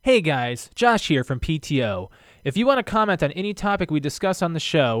Hey guys, Josh here from PTO. If you want to comment on any topic we discuss on the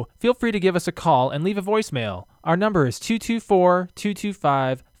show, feel free to give us a call and leave a voicemail. Our number is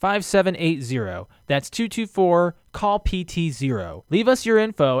 224-225-5780. That's 224-CALL-PT0. Leave us your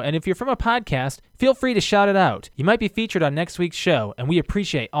info, and if you're from a podcast, feel free to shout it out. You might be featured on next week's show, and we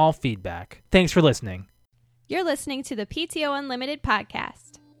appreciate all feedback. Thanks for listening. You're listening to the PTO Unlimited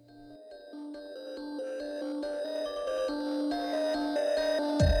podcast.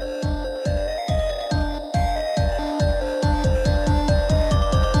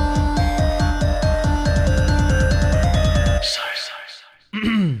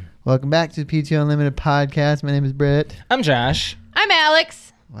 Welcome back to the PTO Unlimited podcast. My name is Britt. I'm Josh. I'm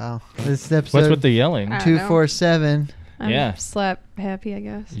Alex. Wow. This is episode What's with the yelling? 247. I'm Yeah. slap happy, I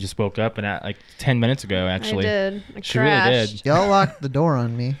guess. You just woke up and like 10 minutes ago, actually. I did. I She really crashed. did. Y'all locked the door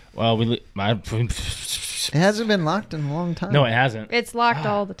on me. Well, It hasn't been locked in a long time. No, it hasn't. It's locked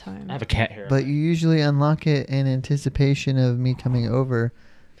all the time. I have a cat here. But you usually unlock it in anticipation of me coming over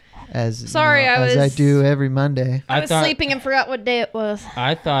as Sorry, as I do every Monday. I was sleeping and forgot what day it was.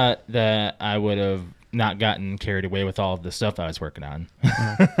 I thought that I would have not gotten carried away with all of the stuff I was working on.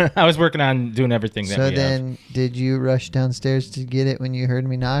 I was working on doing everything that So we then, did you rush downstairs to get it when you heard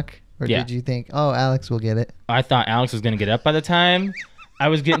me knock? Or Yeah. did you think, oh, Alex will get it? I thought Alex was going to get up by the time I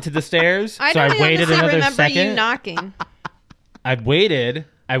was getting to the stairs. I so don't I waited honestly another remember second. you knocking. I waited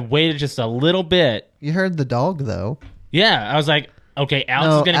just a little bit. You heard the dog, though. Yeah, I was like, okay,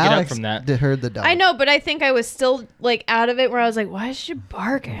 Alex is going to get up from that. Heard the dog. I know, but I think I was still like out of it where I was like, why is she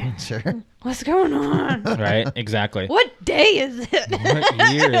barking? Sure. What's going on? Right, exactly. What day is it?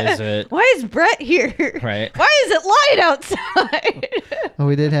 What year is it? Why is Brett here? Right. Why is it light outside? Well,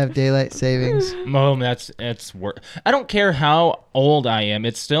 we did have daylight savings. Mom, that's I don't care how old I am.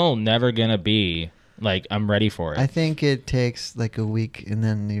 It's still never gonna be like I'm ready for it. I think it takes like a week and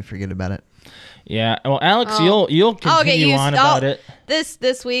then you forget about it. Yeah. Well, Alex, Oh. you'll continue on about it.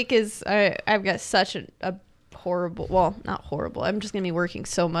 This week is I've got such a horrible, well, not horrible. I'm just gonna be working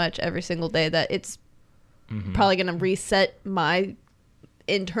so much every single day that it's probably gonna reset my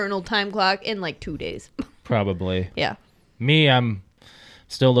internal time clock in like 2 days. Probably. Yeah. Me, I'm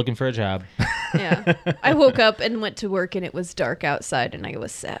still looking for a job. Yeah. I woke up and went to work and it was dark outside and I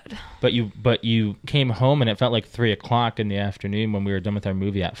was sad. But you came home and it felt like 3:00 in the afternoon when we were done with our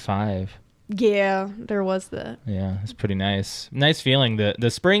movie at 5. Yeah, there was that. Yeah, it's pretty nice. Nice feeling. The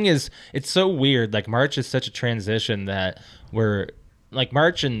spring it's so weird. Like March is such a transition that we're like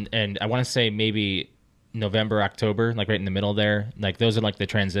March and I want to say maybe November, October, like right in the middle there. Like those are like the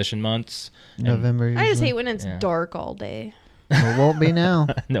transition months. November. I just usually. hate when it's Yeah. dark all day. Well, it won't be now.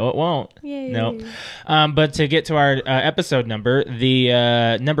 No, it won't. Yay. No. But to get to our episode number,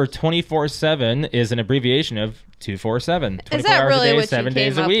 the number 24/7 is an abbreviation of 247. Is 24 that hours really a day, what 7 you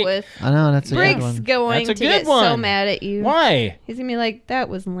days came a up week. with? I know, that's a good Briggs one. going That's a to get good so one. mad at you. Why? He's gonna be like, that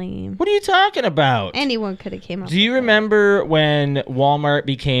was lame. What are you talking about? Anyone could have came up Do you with that. remember when Walmart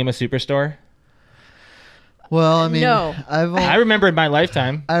became a superstore? Well, I mean, No. I remember in my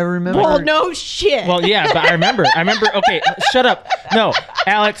lifetime. I remember. Well, no shit. Well, yeah, but I remember. Okay, shut up. No,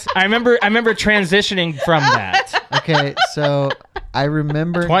 Alex, I remember transitioning from that. Okay, so I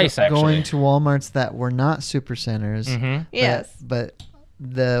remember Twice, actually. going to Walmarts that were not super centers. Mm-hmm. but- Yes. But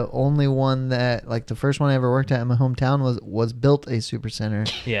the only one that, like, the first one I ever worked at in my hometown was built a super center.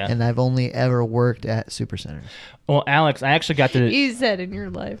 Yeah. And I've only ever worked at super centers. Well, Alex, I actually got to. You said in your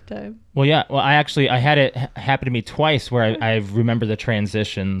lifetime. Well, yeah. Well, I had it happen to me twice where I remember the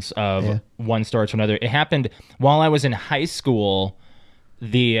transitions of Yeah. one store to another. It happened while I was in high school.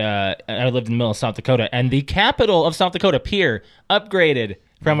 I lived in the middle of South Dakota, and the capital of South Dakota, Pierre, upgraded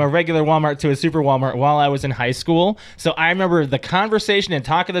from a regular Walmart to a super Walmart while I was in high school. So I remember the conversation and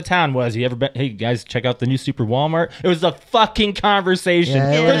talk of the town was, "You ever been? Hey guys, check out the new super Walmart." It was the fucking conversation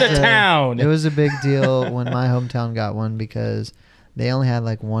Yeah, for the town. It was a big deal when my hometown got one because they only had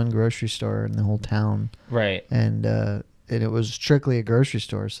like one grocery store in the whole town. Right. And it was strictly a grocery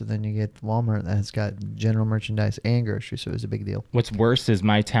store. So then you get Walmart that's got general merchandise and grocery. So it was a big deal. What's worse is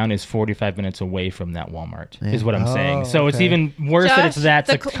my town is 45 minutes away from that Walmart, Yeah. is what I'm saying. Oh, So it's okay. even worse that it's that's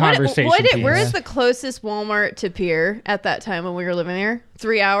a conversation piece. Where is the closest Walmart to Pierre at that time when we were living there?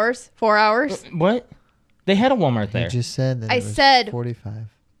 3 hours? 4 hours? What? They had a Walmart You there. just said that I it was said- 45.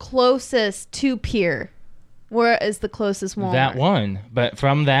 Closest to Pierre. Where is the closest Walmart? That one. But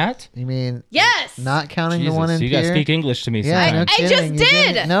from that? You mean Yes. not counting Jesus, the one in you got to Pierre? speak English to me Yeah, sometime. no I just kidding. You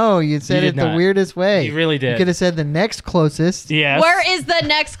did. didn't- No, you said You it did the not. weirdest way. You really did. You could have said the next closest. Yes. Where is the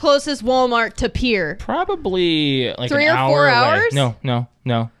next closest Walmart to Pierre? Probably like 3 an or hour 4 away. hours?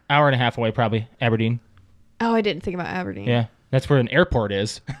 No. Hour and a half away, probably. Aberdeen. Oh, I didn't think about Aberdeen. Yeah. That's where an airport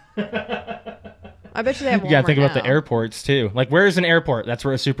is. I bet you they have Walmart You gotta think about the now. airports too. Like, where is an airport? That's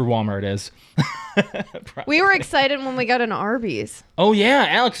where a super Walmart is. We were excited when we got an Arby's. Oh yeah,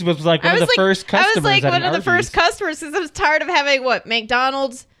 Alex was like one of the first customers. I was like at one an of the Arby's. first customers because I was tired of having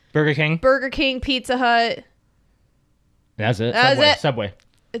McDonald's, Burger King. Burger King, Pizza Hut. That's it. That was it. Subway.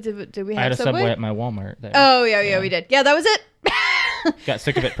 Did we I had have a Subway at my Walmart. There. Oh yeah, we did. Yeah, that was it. Got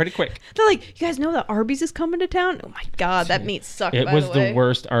sick of it pretty quick. They're like, you guys know that Arby's is coming to town? Oh my god, that meat sucked. It by was the way. the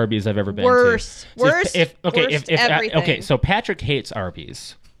worst Arby's I've ever been Worst. to. Worst. Worst everything. Okay, so Patrick hates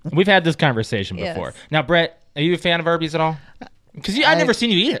Arby's. We've had this conversation Yes. before. Now, Brett, are you a fan of Arby's at all? Because I've never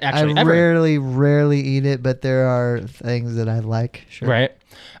seen you eat it, actually, I ever. rarely eat it, but there are things that I like. Sure. Right.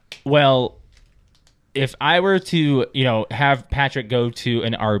 Well, if I were to, have Patrick go to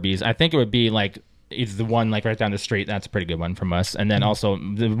an Arby's, I think it would be like either the one like right down the street. That's a pretty good one from us. And then also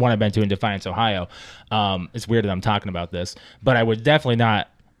the one I've been to in Defiance, Ohio. It's weird that I'm talking about this, but I would definitely not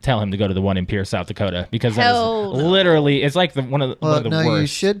tell him to go to the one in Pierce, South Dakota, because that Hell is no. literally, it's like one of the No, worst. you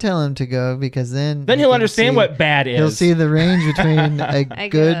should tell him to go because then Then he he'll can understand see- what bad is. He'll see the range between I a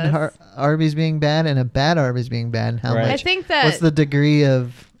good guess. Arby's being bad and a bad Arby's being bad, and how Right. I much. think that What's the degree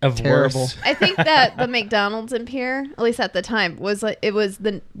of terrible? worse. I think that the McDonald's in Pierre, at least at the time, was like it was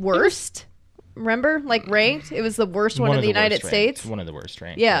the worst. Remember, like ranked, it was the worst one in of the United worst ranked. States. One of the worst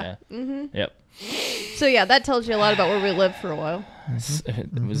ranked. Yeah. Mm-hmm. Yep. So yeah, that tells you a lot about where we lived for a while.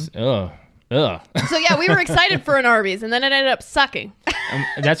 It was, ugh. So yeah, we were excited for an Arby's, and then it ended up sucking.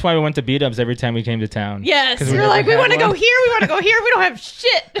 That's why we went to B-Dubs every time we came to town. Yes, 'Cause we were never like, we had want to go one. here, we want to go here. We don't have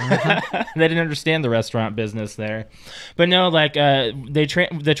shit. They didn't understand the restaurant business there. But no, like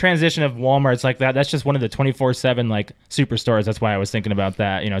the transition of Walmart's like that. That's just one of the 24/7 like superstores. That's why I was thinking about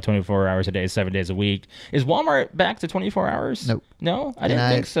that. 24 hours a day, 7 days a week. Is Walmart back to 24 hours? Nope. No, I didn't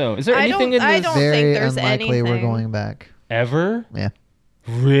And think so. Is there I anything don't- in I this don't think Very there's unlikely we're anything. going back. ever? Yeah.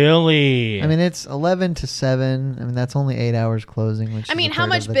 Really? I mean, it's 11 to 7. I mean, that's only 8 hours closing. Which I is mean, a how third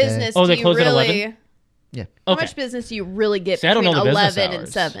much of the day. business Oh, do they you close at really? 11? Yeah. How Okay. much business do you really get See, I don't between know the business 11 and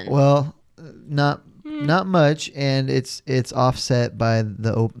hours. 7? Well, not much, and it's offset by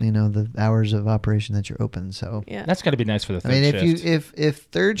the hours of operation that you're open. So Yeah. That's got to be nice for the I third mean, shift. if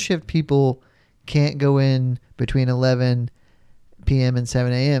third shift people can't go in between 11 p.m. and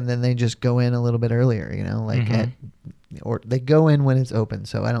 7 a.m., then they just go in a little bit earlier. Or they go in when it's open.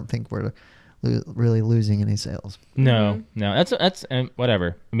 So I don't think we're really losing any sales. No, that's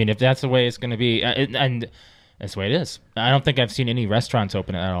whatever. I mean, if that's the way it's going to be, and that's the way it is. I don't think I've seen any restaurants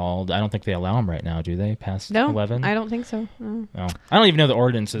open at all. I don't think they allow them right now, do they? Past No, 11? I don't think so. No. No. I don't even know the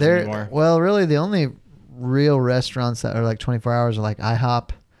ordinances anymore. Well, really, the only real restaurants that are like 24 hours are like IHOP,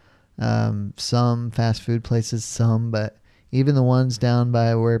 some fast food places, but even the ones down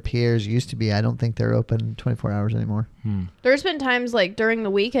by where Pierre's used to be, I don't think they're open 24 hours anymore. There's been times like during the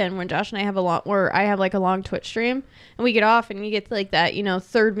weekend when Josh and I have where I have like a long Twitch stream and we get off and you get to like that,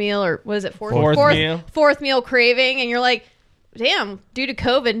 third meal or what is it? Fourth meal. Fourth meal craving. And you're like, damn, due to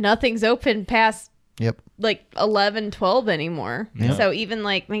COVID, nothing's open past Yep. like 11, 12 anymore. Yeah. So even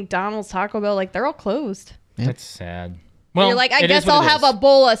like McDonald's, Taco Bell, like they're all closed. That's sad. And Well, you're like, I it guess is what I'll it have is. a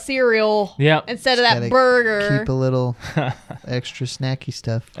bowl of cereal Yep. instead of Gotta that burger. Keep a little extra snacky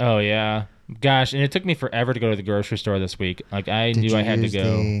stuff. Oh, yeah. Gosh, and it took me forever to go to the grocery store this week. Like, I Did knew you I had to use go.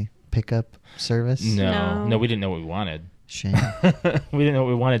 the pickup service? No, No. we didn't know what we wanted. Shame. We didn't know what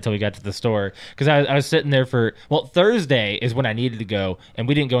we wanted until we got to the store. Because I was sitting there Thursday is when I needed to go, and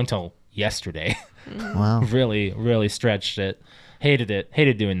we didn't go until yesterday. Wow. Really, really stretched it. Hated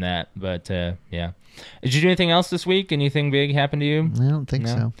doing that. But, yeah. Did you do anything else this week? Anything big happen to you? I don't think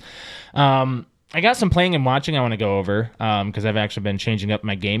No. so. I got some playing and watching I want to go over because I've actually been changing up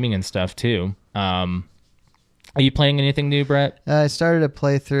my gaming and stuff too. Are you playing anything new, Brett? I started a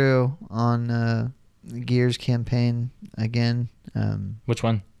playthrough on Gears campaign again. Which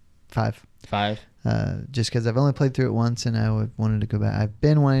one? 5. 5? Just because I've only played through it once and I wanted to go back. I've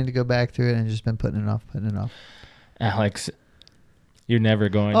been wanting to go back through it and just been putting it off. Alex, you're never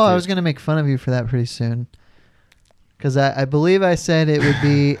going Oh, to. I was going to make fun of you for that pretty soon. Because I believe I said it would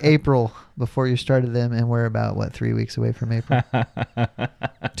be April before you started them, and we're about, 3 weeks away from April?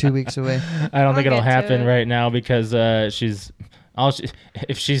 2 weeks away? I don't think I'll it'll get to happen it. right now because if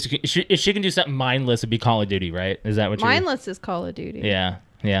she can do something mindless, it'd be Call of Duty, right? Is that what you're... Mindless is Call of Duty. Yeah.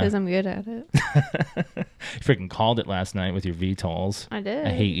 Because I'm good at it. You freaking called it last night with your VTOLs. I did. I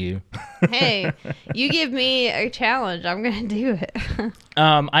hate you. Hey, you give me a challenge, I'm going to do it.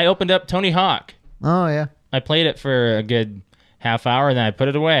 I opened up Tony Hawk. Oh, yeah. I played it for a good half hour and then I put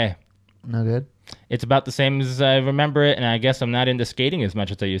it away. No good? It's about the same as I remember it, and I guess I'm not into skating as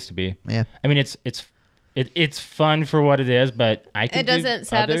much as I used to be. Yeah. I mean, it's It's fun for what it is, but I could It doesn't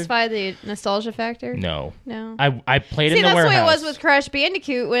satisfy the nostalgia factor. No. No. I played See, in the that's warehouse. the way it was with Crash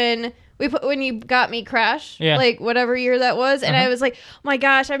Bandicoot when you got me Crash, Yeah. like whatever year that was, and I was like, oh my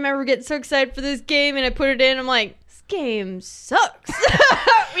gosh, I remember getting so excited for this game, and I put it in. I'm like, this game sucks.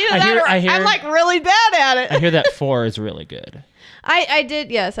 I'm like really bad at it. I hear that 4 is really good. I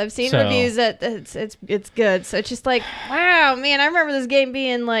did, yes. I've seen reviews that it's good. So it's just like, wow, man, I remember this game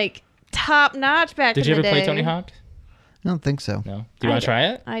being like top notch back in Did you the ever day. play Tony Hawk? I don't think so. No. Do you want to try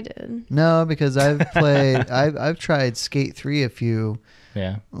it? I did. No, because I've played. I've tried Skate 3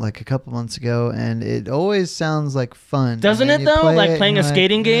 Yeah. like a couple months ago, and it always sounds like fun. Doesn't And it then you though? play Like it, playing and a you're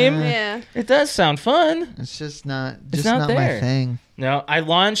skating game? Yeah. It does sound fun. It's just not not my there. thing. No, I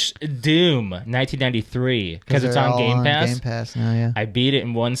launched Doom 1993 because it's they're on all Game Pass. Game Pass now, yeah. I beat it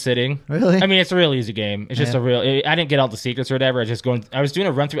in one sitting. Really? I mean, it's a real easy game. It's just Yeah. I didn't get all the secrets or whatever. I was doing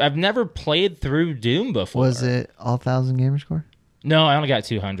a run through. I've never played through Doom before. Was it all 1,000 gamer score? No, I only got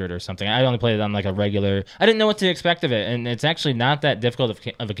 200 or something. I only played it on like a regular. I didn't know what to expect of it, and it's actually not that difficult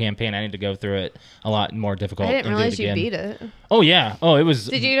of a campaign. I need to go through it a lot more difficult. I didn't and do realize it you again. beat it. Oh yeah. Oh, it was.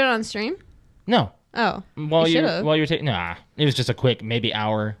 Did you do it on stream? No. Oh. While You you should've. while you're taking it was just a quick maybe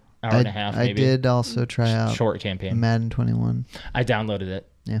hour and a half. I Maybe did also try out short campaign. Madden 21. I downloaded it.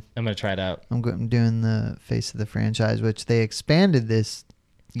 Yeah. I'm gonna try it out. I'm doing the face of the franchise, which they expanded this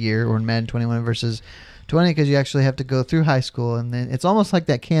year, or Madden 21 versus 20, because you actually have to go through high school, and then it's almost like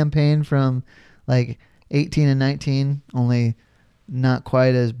that campaign from like 18 and 19, only not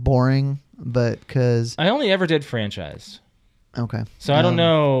quite as boring, but because I only ever did franchise, okay, so I don't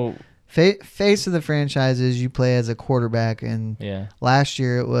know. Face of the franchise is you play as a quarterback, and Yeah. last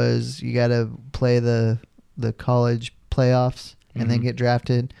year it was you got to play the college playoffs and then Mhm. get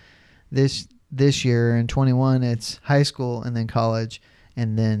drafted. This year in 21 it's high school and then college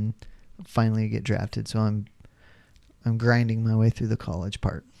and then finally get drafted. So I'm grinding my way through the college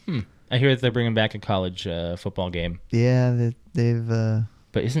part. I hear that they're bringing back a college football game, Yeah, they've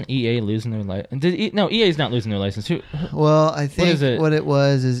but isn't EA losing their license? No, EA's not losing their license. Who? well, I think is it? what it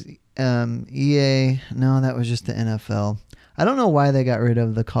was is EA. No, that was just the NFL. I don't know why they got rid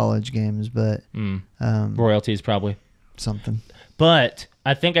of the college games, but Royalties probably. something. But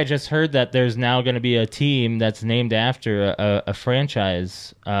I think I just heard that there's now going to be a team that's named after a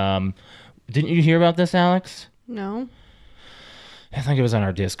franchise. Didn't you hear about this, Alex? No. I think it was on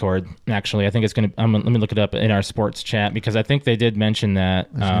our Discord. Actually, I think it's going to. Let me look it up in our sports chat because I think they did mention that.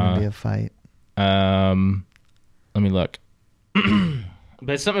 There's going to be a fight. Let me look.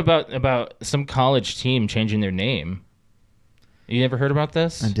 But it's something about some college team changing their name. You ever heard about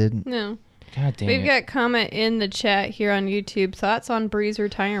this? I didn't. No. God damn We've it. got comment in the chat here on YouTube. Thoughts on Bree's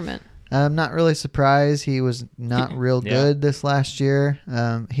retirement? I'm not really surprised. He was not real Yeah. good this last year.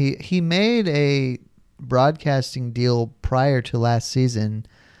 He made a broadcasting deal prior to last season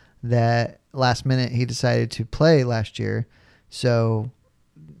that last minute he decided to play last year. So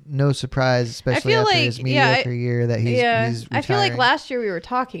no surprise, especially feel after like- his mediocre year, that he's retiring. I feel like last year we were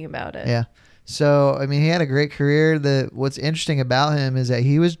talking about it. Yeah. So I mean, he had a great career. What's interesting about him is that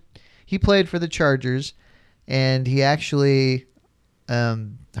he played for the Chargers, and he actually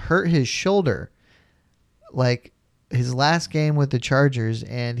hurt his shoulder, like his last game with the Chargers,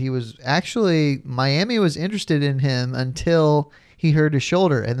 and he was actually Miami was interested in him until he hurt his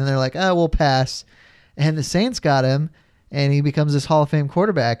shoulder, and then they're like, "Oh, we'll pass," and the Saints got him, and he becomes this Hall of Fame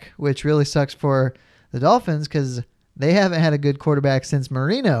quarterback, which really sucks for the Dolphins because they haven't had a good quarterback since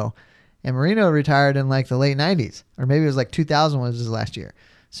Marino. And Marino retired in like the late 90s, or maybe it was like 2000 was his last year.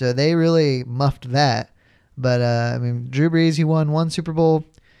 So they really muffed that. But, I mean, Drew Brees, he won one Super Bowl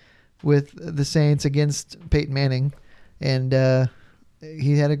with the Saints against Peyton Manning. And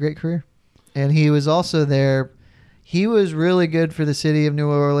he had a great career. And he was also there. He was really good for the city of New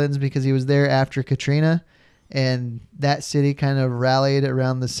Orleans because he was there after Katrina. And that city kind of rallied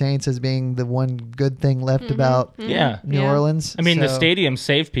around the Saints as being the one good thing left about Yeah. New Yeah. Orleans. I mean, the So- stadium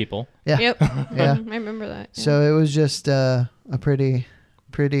saved people. Yeah. Yep. Yeah. I remember that. Yeah. So it was just a pretty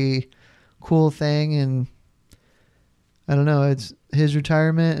cool thing, and I don't know. It's his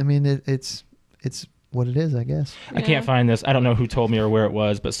retirement. I mean, it's what it is, I guess. I can't find this. I don't know who told me or where it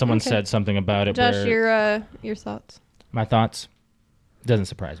was, but someone Okay. said something about it. Josh, where your thoughts? my thoughts doesn't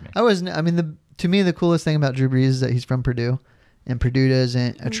surprise me. To me, the coolest thing about Drew Brees is that he's from Purdue, and Purdue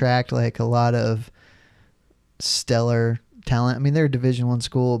doesn't attract like a lot of stellar talent. I mean, they're a Division I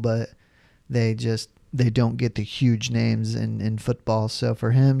school, but they don't get the huge names in football. So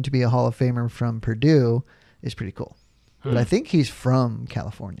for him to be a Hall of Famer from Purdue is pretty cool. But I think he's from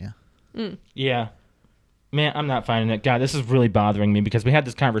California. Yeah. Man, I'm not finding it. God, this is really bothering me because we had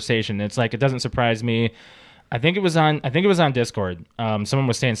this conversation. It's like it doesn't surprise me. I think it was on Discord. Someone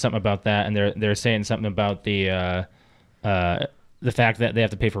was saying something about that, and they're saying something about the fact that they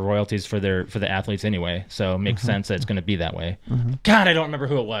have to pay for royalties for the athletes anyway. So it makes sense that it's going to be that way. God, I don't remember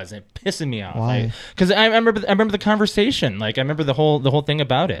who it was. It's pissing me off. Why? Because I remember the conversation. Like I remember the whole thing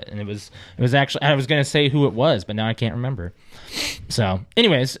about it, and it was actually I was going to say who it was, but now I can't remember. So,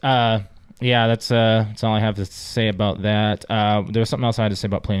 anyways, yeah, that's all I have to say about that. There was something else I had to say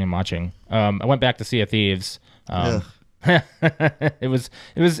about playing and watching. I went back to Sea of Thieves. It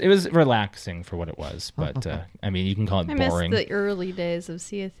was relaxing for what it was, but I mean, you can call it I boring. missed the early days of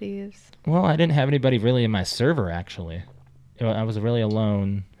Sea of Thieves. Well, I didn't have anybody really in my server actually. I was really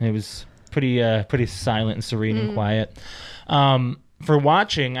alone. It was pretty silent and serene and quiet. For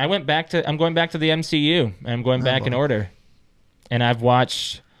watching, I'm going back to the MCU, and I'm going back in order. And I've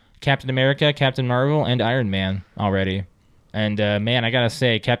watched Captain America, Captain Marvel, and Iron Man already. And man, I gotta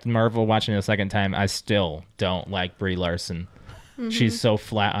say, Captain Marvel, watching it a second time, I still don't like Brie Larson. She's so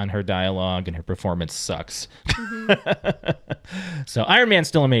flat on her dialogue, and her performance sucks. So Iron Man's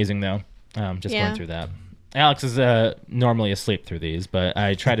still amazing, though. Just going through that. Alex is normally asleep through these, but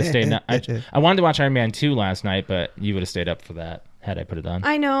I try to stay. I wanted to watch Iron Man 2 last night, but you would have stayed up for that had I put it on.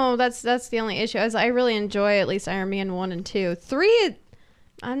 I know that's the only issue. As I really enjoy at least Iron Man 1 and 2. 3,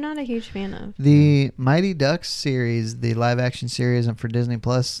 I'm not a huge fan of. The Mighty Ducks series, the live action series for Disney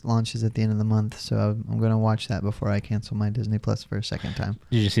Plus, launches at the end of the month. So I'm going to watch that before I cancel my Disney Plus for a second time.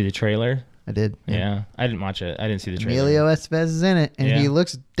 Did you see the trailer? I did. Yeah. I didn't watch it. I didn't see the trailer. Emilio Estevez is in it, and Yeah. he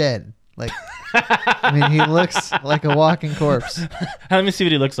looks dead. Like, I mean, he looks like a walking corpse. Let me see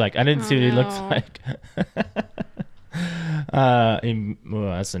what he looks like. I didn't see what he looks no. like.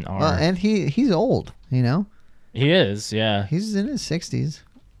 That's an R. Well, and he's old, you know? He is, yeah. He's in his 60s.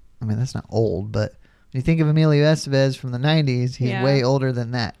 I mean, that's not old, but when you think of Emilio Estevez from the 90s, he's Yeah. way older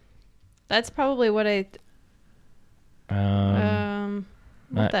than that. That's probably what I. That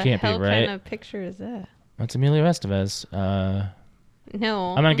What the can't be hell right. kind of picture is that? That's Emilio Estevez. No.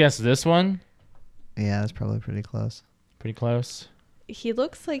 I'm gonna guess this one. Yeah, that's probably pretty close. Pretty close. He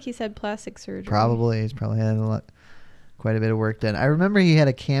looks like he's had plastic surgery. Probably. He's probably had quite a bit of work done. I remember he had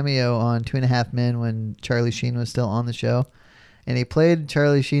a cameo on 2.5 Men when Charlie Sheen was still on the show. And he played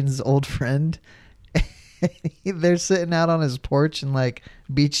Charlie Sheen's old friend. They're sitting out on his porch in like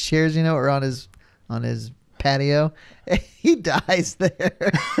beach chairs, you know, or on his patio. He dies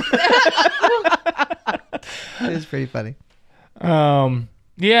there. It was pretty funny.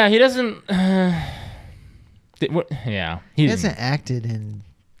 Yeah, he doesn't. Yeah, He hasn't acted in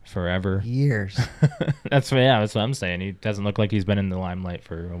forever. years. That's what I'm saying. He doesn't look like he's been in the limelight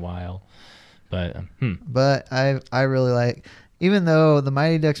for a while. But But I really like, even though the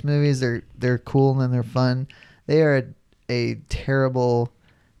Mighty Ducks movies, they're cool and they're fun, they are a terrible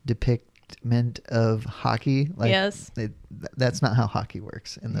depiction of hockey. Like, Yes. that's not how hockey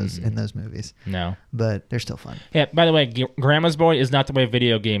works in those movies. no. But they're still fun. Yeah. By the way, Grandma's Boy is not the way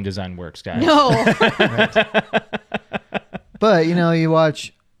video game design works, guys. No. But you know, you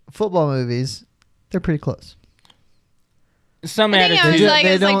watch football movies, they're pretty close. Some I think I attitude. was like,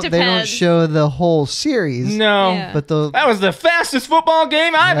 they it's like don't depends. show the whole series. No. Yeah. But That was the fastest football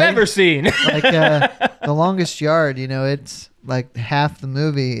game I've Right? ever seen. like the Longest Yard, you know, it's like half the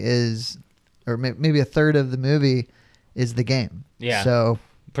movie is, or maybe a third of the movie is the game. Yeah. So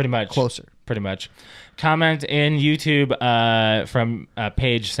Pretty much. closer. Pretty much. Comment in YouTube from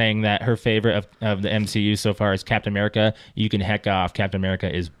Paige saying that her favorite of the MCU so far is Captain America. You can heck off. Captain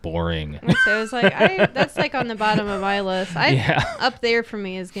America is boring. So it was like that's like on the bottom of my list. Yeah. Up there for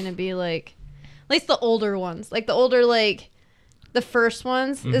me is gonna be like at least the older ones. Like the older the first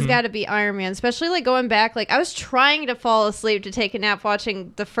ones has got to be Iron Man, especially like going back. Like I was trying to fall asleep to take a nap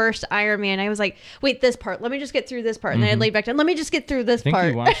watching the first Iron Man. I was like, wait, this part. Let me just get through this part, and then I laid back down. Let me just get through this I think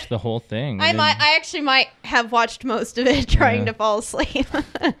part. you watched the whole thing. I actually might have watched most of it trying to fall asleep.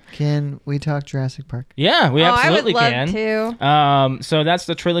 Can we talk Jurassic Park? Yeah, we absolutely I would love can. to. So that's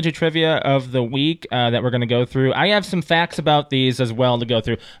the trilogy trivia of the week that we're going to go through. I have some facts about these as well to go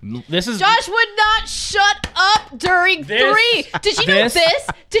through. This is Josh would not shut up during This- 3. Did you know this- this?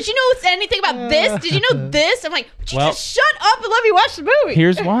 Did you know anything about this? Did you know this? I'm like, would you Well- just shut up and let me watch the movie?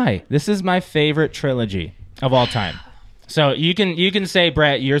 Here's why. This is my favorite trilogy of all time. So you can say,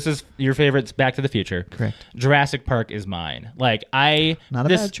 Brett, yours is your favorite's Back to the Future. Correct. Jurassic Park is mine. Like Not a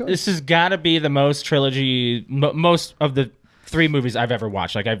bad choice. This has got to be the most trilogy, most of the 3 movies I've ever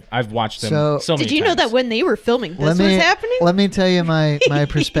watched. Like I've watched them so many Did you know times. that when they were filming this was happening? Let me tell you my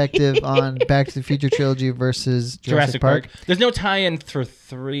perspective on Back to the Future trilogy versus Jurassic Park. There's no tie-in for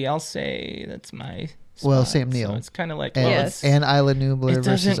 3. I'll say that's my Well, spot. Sam Neill. So it's kind of like And, well, Yes. and Isla Nubler it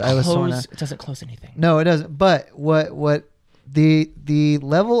versus doesn't Isla close. Sorna. It doesn't close anything. No, it doesn't. But what the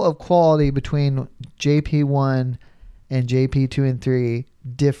level of quality between JP1 and JP2 and 3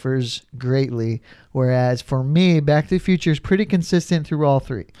 differs greatly. Whereas for me, Back to the Future is pretty consistent through all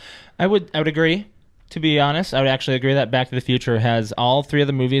three. I would agree. To be honest, I would actually agree that Back to the Future has all three of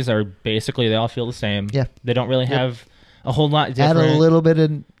the movies are basically they all feel the same. Yeah. They don't really have a whole lot Add different. a little bit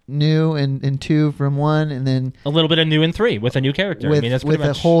of new in 2 from 1, and then A little bit of new in 3 with a new character. with I mean, that's pretty with a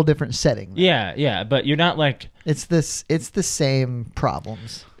much, whole different setting. Yeah, but you're not like It's the same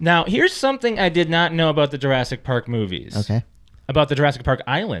problems. now. Here's something I did not know about the Jurassic Park movies. Okay. About the Jurassic Park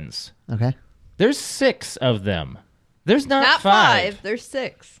islands. Okay. There's 6 of them. There's not, Not 5. 5. There's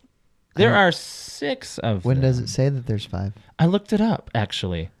 6. There are 6 of When them. does it say that there's 5? I looked it up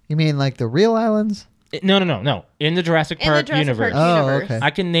actually. You mean like the real islands? No. In the Jurassic In the Park Jurassic universe. Park Oh, universe. okay.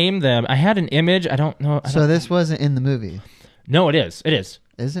 I can name them. I had an image. I don't know. So this wasn't in the movie, No, it is. It is.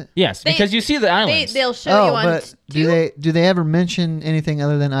 is it? Yes, They- because you see the islands. They'll show you on but do they ever mention anything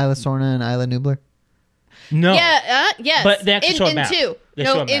other than Isla Sorna and Isla Nubler? no. Yeah, yes. But they actually show a in map. 2. They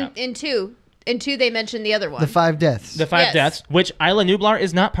No, show a map. in 2. In 2 they mentioned the other one. The 5 deaths. The 5 Yes. deaths, which Isla Nublar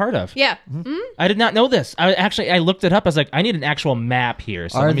is not part of. yeah. Mm-hmm. I did not know this. I looked it up. I was like, I need an actual map here.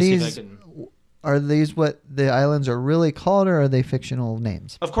 So Are let me see if these I can. are these what the islands are really called, or are they fictional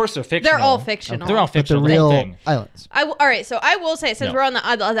names? Of course, they're fictional. They're all fictional. They're all But the fictional. real Thing. islands. All right, so I will say, since No. we're on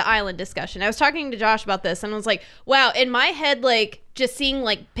the island discussion, I was talking to Josh about this, and I was like, wow, in my head, like, just seeing,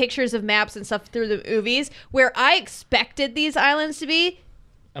 like, pictures of maps and stuff through the movies, where I expected these islands to be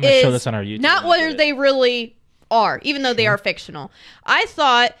I'm gonna is show this on our YouTube. not when I where get it. they really are, even though they are fictional. I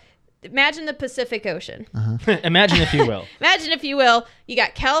thought, imagine the Pacific Ocean. Imagine if you will. Imagine, if you will, you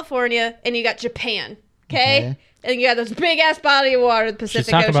got California, and you got Japan, okay? And you got this big-ass body of water, the Pacific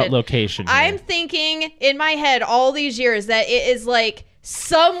She's talking Ocean. about location. Here. I'm thinking in my head all these years that it is like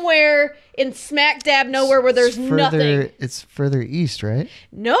somewhere in smack dab nowhere where there's nothing. It's further east, right?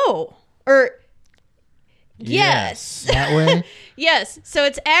 No. Or yes. That way. Yes. So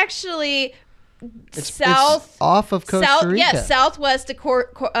it's actually It's off of Costa south, Rica. yes, southwest of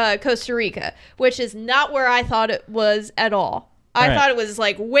Costa Rica, which is not where I thought it was at all. I All right. thought it was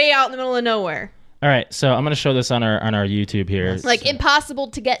like way out in the middle of nowhere, All right, so I'm gonna show this on our YouTube here. like impossible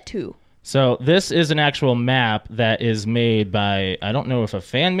to get to. So this is an actual map that is made by, I don't know if a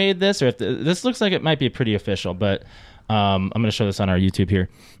fan made this or if this looks like it might be pretty official, but I'm going to show this on our YouTube here.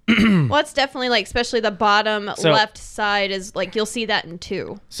 Well, it's definitely like, especially the bottom So- left side is like, you'll see that in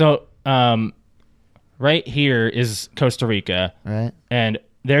 2. So right here is Costa Rica, Right. and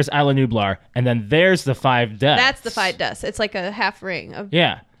there's Isla Nublar, and then there's the 5 deaths. That's the 5 deaths. It's like a half ring of.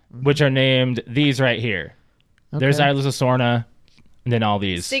 Yeah, which are named these right here. There's Okay. Isla Sorna, and then all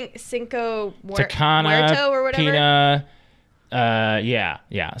these. Cinco Tacana, Muerto or whatever. Pina,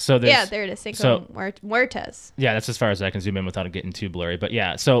 yeah. So there's, Yeah, there it is. Cinco so- Muertes. Yeah, that's as far as I can zoom in without it getting too blurry. But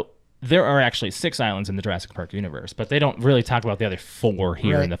yeah, so there are actually 6 islands in the Jurassic Park universe, but they don't really talk about the other 4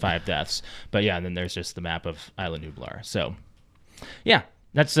 here Right. in the 5 deaths. But yeah, and then there's just the map of Isla Nublar. So yeah,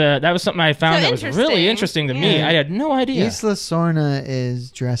 that was something I found So that was really interesting. interesting to me. Yeah. I had no idea. Isla Sorna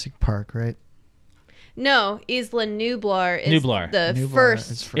is Jurassic Park, right? No, Isla Nublar is Nublar. the Nublar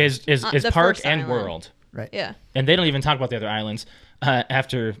first. is is the park first and island. world. Right. Yeah. And they don't even talk about the other islands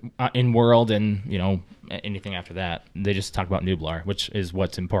after in world and anything after that. They just talk about Nublar, which is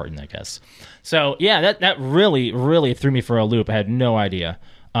what's important, I guess. So yeah, that really threw me for a loop. I had no idea.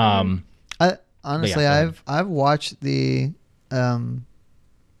 Honestly, go ahead. I've watched the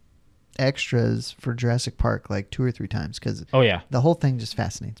extras for Jurassic Park like 2 or 3 times because Oh yeah, the whole thing just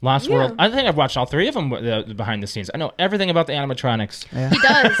fascinates me. Lost Yeah. World. I think I've watched all 3 of them behind the scenes. I know everything about the animatronics. Yeah. He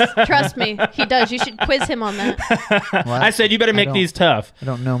does. Trust me. He does. You should quiz him on that. Well, I said you better make don't- these tough. I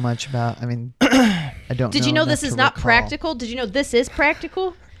don't know much about. I mean, I don't. Did you know enough this is to not recall. practical? Did you know this is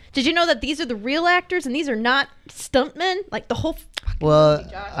practical? Did you know that these are the real actors and these are not stuntmen? Like the whole. Well,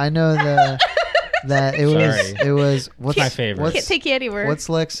 I know that it was Sorry. it was what's my favorite. Can't take you anywhere. What's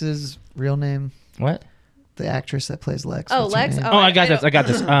Lex's real name? What? The actress that plays Lex. Oh, what's her Lex? name? Oh, I got don't- this. I got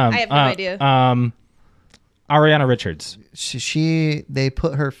this. I have no idea. Ariana Richards. She they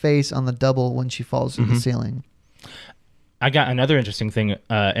put her face on the double when she falls through the ceiling. I got another interesting thing.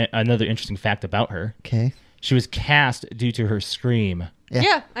 Another interesting fact about her. Okay. She was cast due to her scream.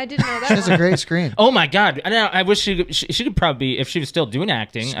 Yeah, I didn't know that. She has a great scream. Oh my god! I wish she could probably be if she was still doing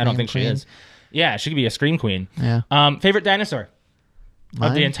acting. I don't Scream think she queen. is. Yeah, she could be a scream queen. Yeah. Favorite dinosaur of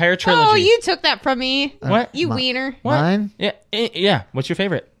Mine? the entire trilogy. Oh, you took that from me. What? You Mi- wiener. What? Mine? Yeah, yeah. What's your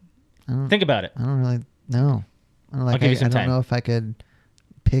favorite? Think about it. I don't really know. I don't, like, give you I some don't time. know if I could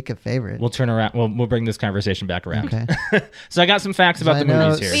pick a favorite. We'll turn around. We'll bring this conversation back around. Okay. So I got some facts about I the know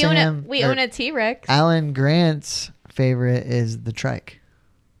movies here. We own a T-Rex. Alan Grant's favorite is the trike.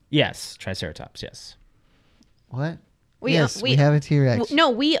 Yes, Triceratops. Yes. What? We yes, we we have a T-Rex. No,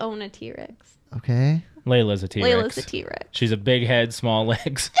 we own a T-Rex. Okay. Layla's a T-Rex. Layla's a T-Rex. She's a big head, small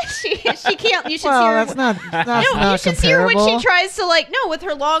legs. she can't. You should Well, see her. that's not No, not you should see her when comparable. she tries to with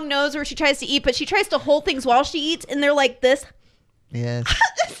her long nose where she tries to eat, but she tries to hold things while she eats, and they're like this. Yes,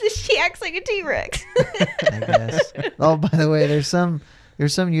 She acts like a T-Rex. I guess. Oh, by the way, there's some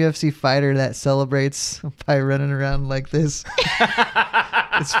UFC fighter that celebrates by running around like this.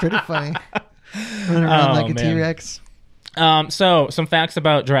 It's pretty funny. Running around like a man. T-Rex. So, some facts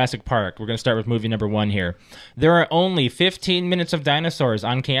about Jurassic Park. We're going to start with movie number 1 here. There are only 15 minutes of dinosaurs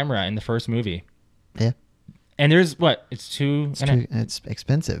on camera in the first movie. Yeah. And there's what? It's It's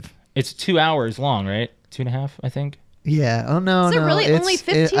expensive. It's 2 hours long, right? 2.5, I think. Yeah. Oh no, Is it no. really it's, only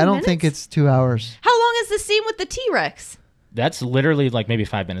 15 I don't think minutes? it's 2 hours. How long is the scene with the T-Rex? That's literally like maybe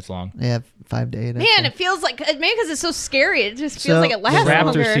 5 minutes long. Yeah, 5 to 8. I'd Man, say. it feels like maybe because it's so scary. It just feels So, like it The lasts raptor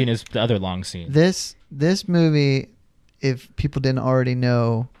longer. scene is the other long scene. This movie, if people didn't already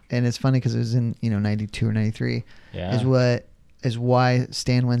know, and it's funny because it was in 92 or 93, Yeah. is why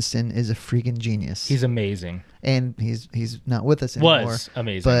Stan Winston is a freaking genius. He's amazing. and he's not with us anymore. Was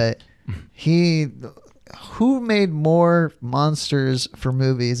amazing. But who made more monsters for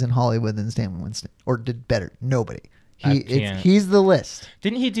movies in Hollywood than Stan Winston, or did better? Nobody. He's the list.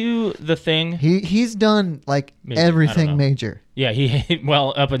 Didn't he do The Thing? He's done like Maybe, I don't everything know. major Yeah,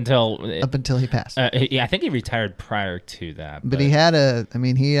 up until he passed. I think he retired prior to that. but he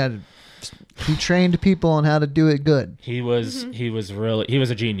trained people on how to do it good. He was he was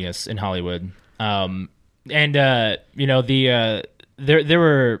a genius in Hollywood. There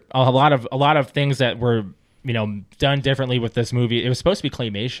were a lot of things that were done differently with this movie. It was supposed to be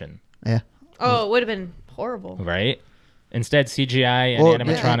claymation, Yeah. Oh, it would have been horrible. right? Instead, CGI and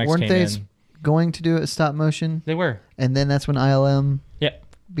animatronics weren't came they in. going to do it stop motion? They were. And then that's when ILM Yeah.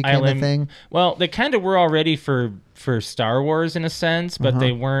 became a thing. Well, they kind of were already for Star Wars in a sense, but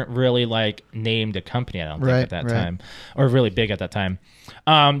they weren't really like named a company, I don't think, Right, at that right. time, or really big at that time.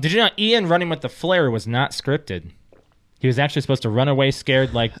 Did you know Ian running with the flare was not scripted? He was actually supposed to run away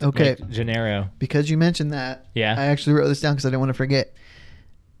scared like Gennaro. Because you mentioned that, Yeah. I actually wrote this down because I didn't want to forget.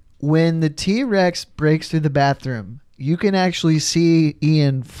 When the T-Rex breaks through the bathroom, you can actually see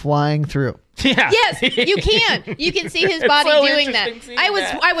Ian flying through. Yeah. Yes, you can. You can see his It's body so doing that. interesting seeing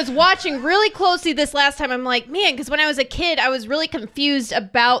that. I was watching really closely this last time. I'm like, man, because when I was a kid, I was really confused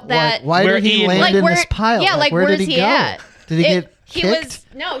about that. Why Where did he Ian- land Like, in where- this pile? yeah, like, where where's did he he go? at? Did he get He kicked?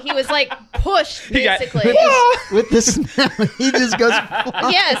 was like pushed He got- basically. With this, he just goes.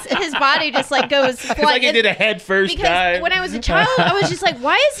 flying. Yes, and his body just like goes It's flying. like he did a head first Because dive. when I was a child, I was just like,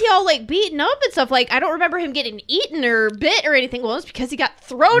 why is he all like beaten up and stuff? Like, I don't remember him getting eaten or bit or anything. Well, it's because he got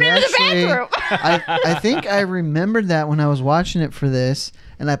thrown into the Actually, bathroom. I think I remembered that when I was watching it for this,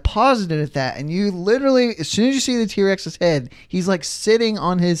 and I paused it at that. And you literally, as soon as you see the T-Rex's head, he's like sitting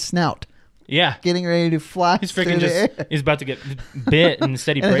on his snout, Yeah. getting ready to fly He's through freaking the just, air. he's about to get bit and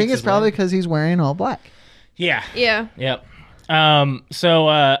instead he And I breaks think it's his probably leg. because he's wearing all black. Yeah. Yeah. Yep. So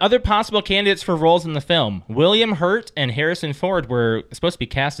other possible candidates for roles in the film. William Hurt and Harrison Ford were supposed to be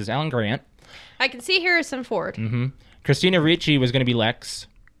cast as Alan Grant. I can see Harrison Ford. Mm-hmm. Christina Ricci was going to be Lex.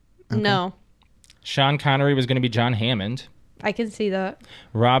 No. Sean Connery was going to be John Hammond. I can see that.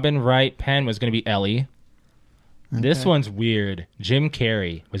 Robin Wright Penn was going to be Ellie. This Okay. one's weird. Jim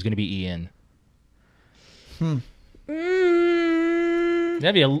Carrey was going to be Ian.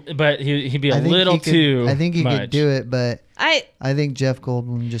 That'd be but he'd be a little too I think he much. could do it, but I think Jeff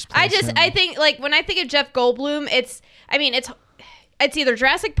Goldblum just. plays him. I think like when I think of Jeff Goldblum, it's either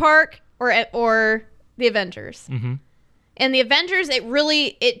Jurassic Park or the Avengers. Mm-hmm. And the Avengers,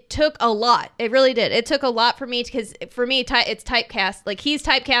 it took a lot. It really did. It took a lot for me because for me, it's typecast. Like he's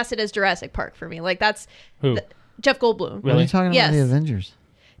typecasted as Jurassic Park for me. Like that's Who? Jeff Goldblum. What are Really? you talking Yes. about? The Avengers.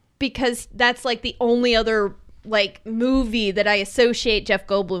 Because that's like the only other like movie that I associate Jeff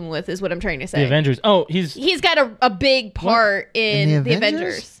Goldblum with is what I'm trying to say. The Avengers. Oh, He's got a big part in the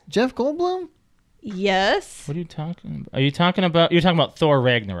Avengers. Jeff Goldblum. Yes. What are you talking about? You're talking about Thor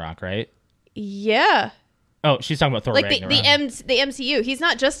Ragnarok, right? Yeah. Oh, she's talking about Thor Like Ragnarok. the MCU. He's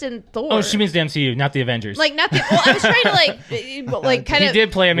not just in Thor. Oh, she means the MCU, not the Avengers. like not the. Well, I was trying to like kind he of.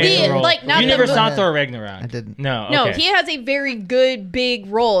 did play a major role. Like not you the never mo- saw Thor Ragnarok. I didn't. No. No, okay. he has a very good big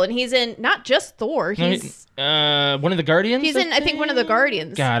role, and he's in not just Thor. No, He's one of the Guardians. he's in I think one of the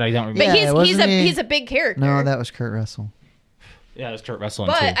Guardians. God, I don't remember. But Yeah, he's wasn't he- he's a big character. No, that was Kurt Russell. Yeah, it was Kurt Russell.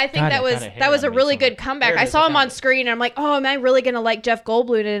 in But two. I think God, that was God, I hate that was on a me really so good much. comeback. There it I is, saw him found on it. screen, and I'm like, oh, am I really gonna like Jeff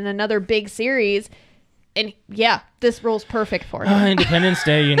Goldblum in another big series? And yeah, this role's perfect for him. Independence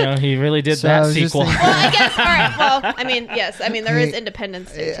Day, he really did So I that was just sequel. thinking- Well, I guess. All right. Well, I mean, yes. I mean, there is Hey,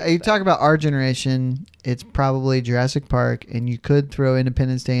 Independence Day. too, You but- talk about our generation, it's probably Jurassic Park, and you could throw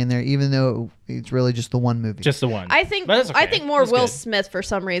Independence Day in there, even though it's really just the one movie. Just the one. I think But that's okay. I think more That's Will good. Smith for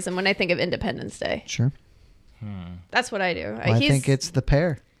some reason when I think of Independence Day. Sure. That's what I do. Well, I think it's the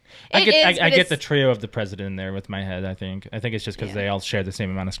pair. I get, is, I but get it's- the trio of the president in there with my head. I think it's just because they all share the same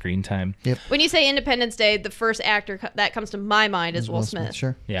amount of screen time. When you say Independence Day, the first actor that comes to my mind is Will Smith.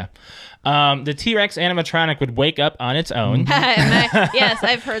 Sure. Yeah. The T-Rex animatronic would wake up on its own. Yes,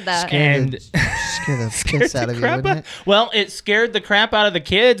 I've heard that. And Scare the piss out of you, wouldn't it? Well, it scared the crap out of the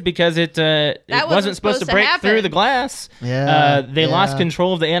kids because it wasn't supposed to break happen. through the glass. Yeah, They lost yeah.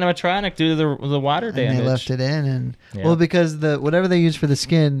 control of the animatronic due to the water And damage. they left it in, and Yeah. well, because the whatever they used for the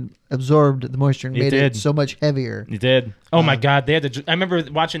skin absorbed the moisture and It made did. it so much heavier. You did. Oh my God! They had to. I remember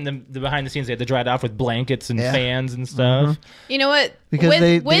watching the behind the scenes. They had to dry it off with blankets and Yeah. fans and stuff. You know what? Because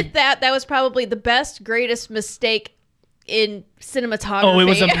with that was probably the best, greatest mistake in cinematography. Oh, it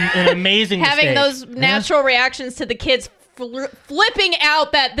was an amazing having mistake. those natural reactions to the kids flipping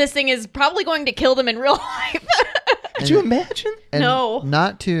out that this thing is probably going to kill them in real life. Could you imagine? And No.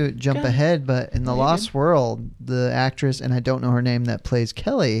 not to jump ahead, but in the Lost World, the actress, and I don't know her name, that plays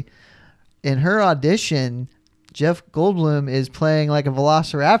Kelly, in her audition, Jeff Goldblum is playing like a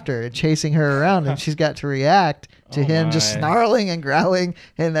velociraptor, chasing her around, and she's got to react to Oh him just my. snarling and growling,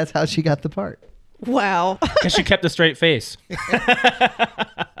 and that's how she got the part. Wow. Because she kept a straight face.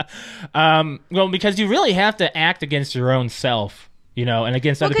 Well, because you really have to act against your own self, and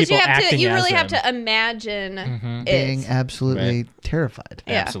against other Because people you have to, acting you as really have them. to imagine it. Being absolutely terrified.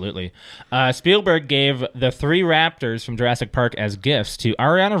 Yeah. Absolutely. Spielberg gave the 3 raptors from Jurassic Park as gifts to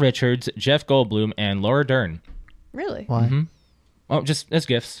Ariana Richards, Jeff Goldblum, and Laura Dern. Really? Why? Oh, just as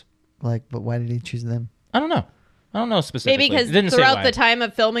gifts. But why did he choose them? I don't know specifically. Maybe because It didn't say throughout why. the time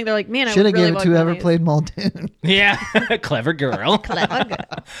of filming, they're like, man, I Should have really given it want to one of whoever these. played Muldoon. Yeah, clever girl.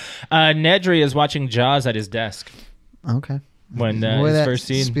 Nedry is watching Jaws at his desk Okay. when Boy, his that first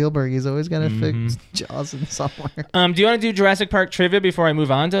scene. Spielberg, he's always got to fix Jaws in somewhere. Do you want to do Jurassic Park trivia before I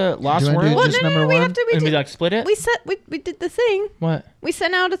move on to Lost Do you wanna do World? just no, number we one? have to. We And we did, like split it? we did the thing. What? We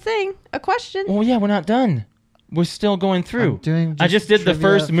sent out a question. Well, yeah, we're not done. We're still going through. I'm doing I just did the trivia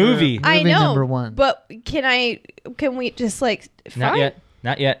first for movie. movie I know, number one. but can we just like Not yet.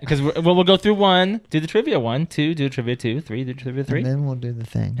 Not yet. Because we'll go through 1, do the trivia 1, 2, do trivia 2, 3, do trivia 3. And then we'll do the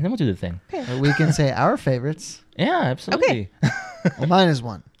thing. And then we'll do the thing. Or we can say our favorites. Yeah, absolutely. Well, mine is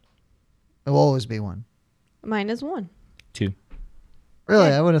 1. It will always be 1. Mine is 1. 2. Really,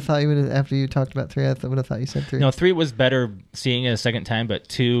 Okay. I would have thought you would have, after you talked about 3, I would have thought you said 3. No, 3 was better seeing it a second time, but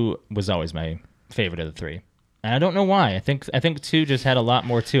 2 was always my favorite of the 3. And I don't know why. I think 2 just had a lot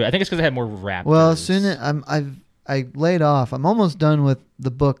more to it. I think it's because it had more raptors. Well, as soon as I laid off. I'm almost done with the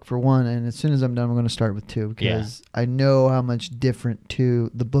book for 1, and as soon as I'm done, I'm going to start with 2 because I know how much different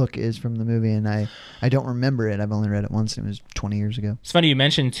the book is from the movie, and I don't remember it. I've only read it once, and it was 20 years ago. It's funny you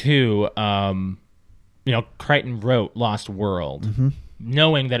mentioned 2. Crichton wrote Lost World,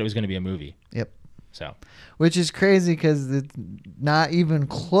 knowing that it was going to be a movie. Yep. So Which is crazy because it's not even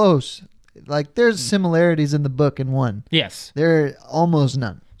close. Like, there's similarities in the book in 1. yes, There are almost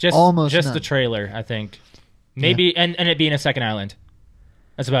none. just almost just none. the trailer, I think. Maybe and it being a second island.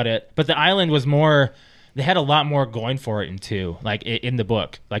 That's about it. But the island was more. They had a lot more going for it in 2, like in the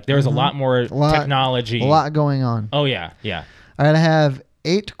book. Like there was a lot more technology. A lot going on. Oh yeah, yeah. All right, I have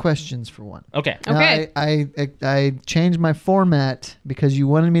 8 questions for 1. Okay. Now, Okay. I changed my format because you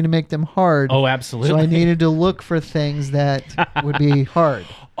wanted me to make them hard. Oh, absolutely. So I needed to look for things that would be hard.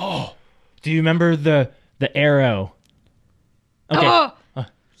 Do you remember the arrow? Okay. Oh,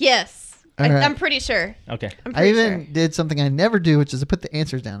 yes. All right. I'm pretty sure. Okay. I'm I pretty even sure. did something I never do, which is I put the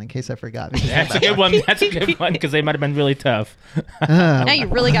answers down in case I forgot. Because That's a good one. That's a good one because they might have been really tough. Now you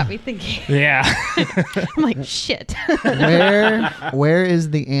really got me thinking. Yeah. I'm like, shit. where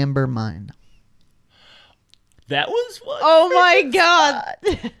is the amber mine? That was one. Oh my god.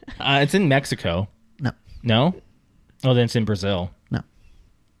 It's in Mexico. No. No? Oh, then it's in Brazil. No.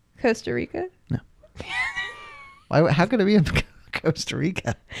 Costa Rica? Why? How could it be in Costa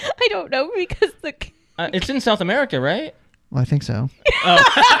Rica? I don't know because the. It's in South America, right? Well, I think so.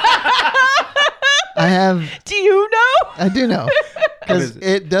 I have. Do you know? I do know because is it?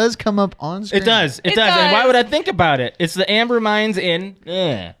 it does come up on screen. It does. It It does. And why does. would I think about it? It's the amber mines in.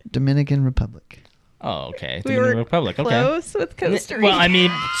 Dominican Republic. Oh, okay. We Dominican were Republic. Okay. close with Costa Rica. Well, I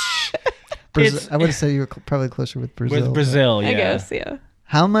mean, I would have said you were probably closer with Brazil. With Brazil, yeah. I guess, yeah.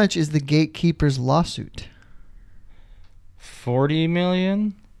 How much is the gatekeeper's lawsuit? 40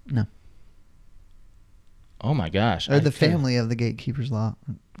 million? No. Oh my gosh. Or the family of the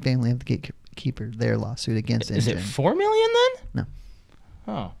family of the gatekeeper, their lawsuit against Is it Engine. 4 million then?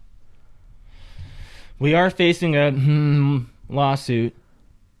 No. Oh. We are facing a lawsuit,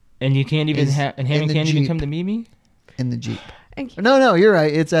 and you can't even and Hammond the can't even Jeep. come to meet me? In the Jeep. And No, you're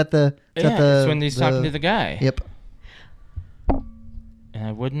right. It's at the. It's when he's talking to the guy. Yep. And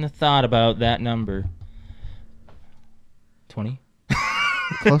I wouldn't have thought about that number. 20?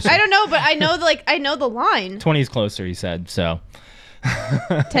 Closer. I don't know, but I know the line. 20 is closer, he said, so.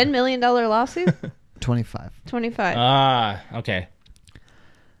 $10 million lawsuit? 25. 25. Ah, okay.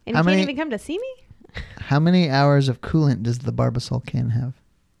 And how you can't many- even come to see me? How many hours of coolant does the Barbasol can have?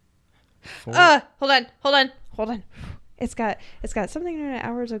 Hold on. It's got something in it,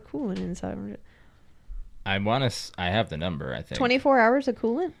 hours of coolant inside. I have the number, I think. 24 hours of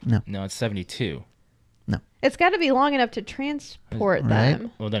coolant? No, it's 72. It's got to be long enough to transport Right.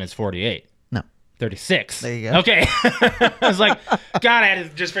 them. Well, then it's 48. No. 36. There you go. Okay. I was like, God, I had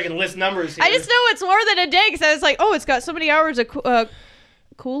to just freaking list numbers here. I just know it's more than a day because I was like, oh, it's got so many hours of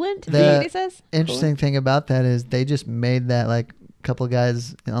coolant. Is that what he says? Interesting thing about that is they just made that, like, a couple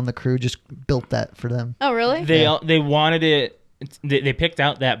guys on the crew just built that for them. Oh, really? They wanted it. They picked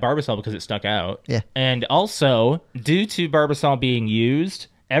out that Barbasol because it stuck out. Yeah. And also, due to Barbasol being used,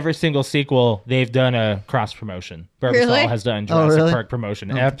 every single sequel, they've done a cross promotion. Barbasol Really? has done Jurassic really? Park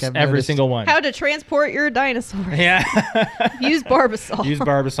promotion. I don't think I've Every noticed. single one. How to transport your dinosaurs. Yeah. Use Barbasol. Use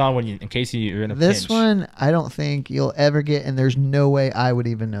Barbasol in case you're in a This pinch. one, I don't think you'll ever get, and there's no way I would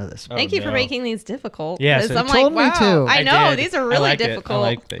even know this. Oh, Thank you for no. making these difficult. Yeah, 'cause so- I'm Told like, me wow. to. I know, did. these are I really liked it. difficult. I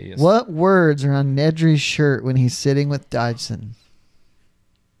like these. What words are on Nedry's shirt when he's sitting with Dodgson?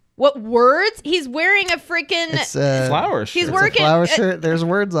 What words? He's wearing a freaking... It's Flowers. He's It's working- a flower shirt. There's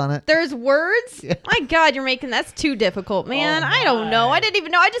words on it. There's words? Yeah. My God, that's too difficult, man. Oh, I don't know. my. I didn't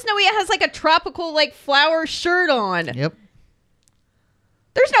even know. I just know he has like a tropical like flower shirt on. Yep.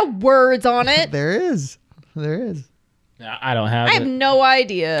 There's no words on it. There is. There is. I don't have I have it. no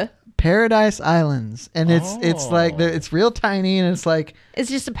idea. Paradise Islands, and it's like Oh. it's real tiny, and it's like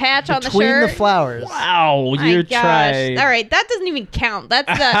It's just a patch on the between shirt. the flowers. Wow, My you're gosh. trying. All right, that doesn't even count. That's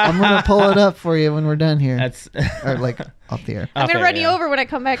the... I'm gonna pull it up for you when we're done here, That's. or like off the air. I'm going to Okay, run you yeah. over when I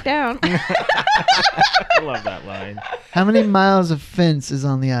come back down. I love that line. How many miles of fence is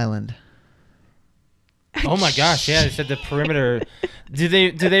on the island? Oh my gosh! Yeah, they said the perimeter. Do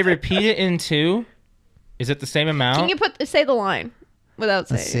they repeat it in two? Is it the same amount? Can you say the line without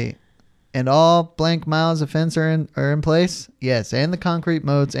saying Let's see. And all blank miles of fence are in place. Yes, and the concrete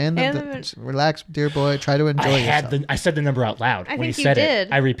moats and relax, dear boy. Try to enjoy yourself. I said the number out loud I when you think you said did.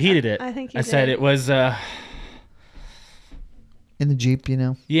 it. I repeated it. I think you I said did. it was. In the Jeep, you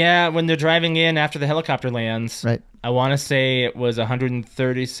know. Yeah, when they're driving in after the helicopter lands. Right. I want to say it was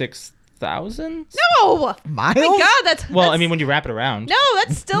 136,000. No! Miles? Oh my God, that's... Well, that's, I mean, when you wrap it around. No,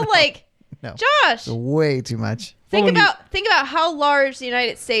 that's still like... No. Josh, Way too much. think when you- about how large the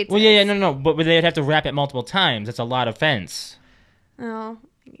United States Well, is. yeah, no, but they'd have to wrap it multiple times. That's a lot of fence. Oh.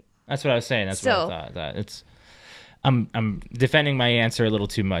 That's what I was saying. That's Still. what I thought. That it's. I'm defending my answer a little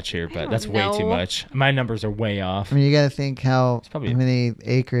too much here, but don't that's way too know. much. My numbers are way off. I mean, you got to think how probably- many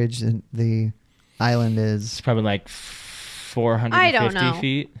acreage the island is. It's probably like 450 I don't know.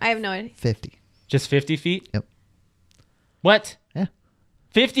 feet. I have no idea. 50. Just 50 feet? Yep. What? Yeah.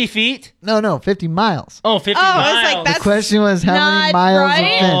 50 feet? No, 50 miles. Oh, 50 I was miles. like, The that's question was how many not miles right. of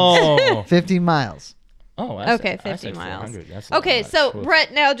fence? Oh. 50 miles. Oh, I Okay, said, I 50 said miles. 400. That's not Okay, much. so Oof.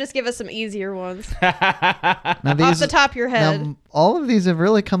 Brett, now just give us some easier ones Now off the top of your head. Now, all of these have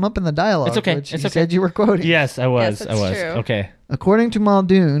really come up in the dialogue. It's okay, Which it's you okay. said you were quoting. Yes, I was. Yes, I was. that's true. Okay. According to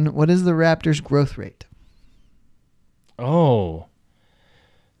Muldoon, what is the raptor's growth rate? Oh.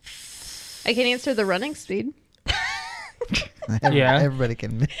 I can answer the running speed. Yeah. Everybody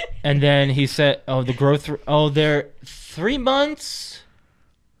can. And then he said, "Oh, the growth. They're 3 months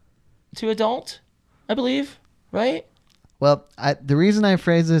to adult, I believe, right?" Well, the reason I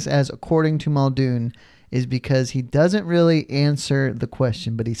phrase this as according to Muldoon is because he doesn't really answer the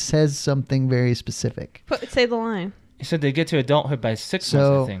question, but he says something very specific. Say the line. He said they get to adulthood by 6 So-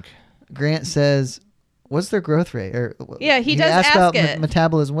 months, I think. Grant says, "What's their growth rate?" Or Yeah, he does asked ask about it.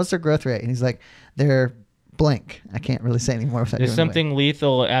 metabolism. What's their growth rate? And he's like, "They're blank." I can't really say anymore without There's giving away. something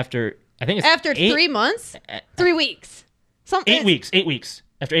lethal after. I think it's After 8, 3 months? 3 weeks. Something. 8 weeks. 8 weeks.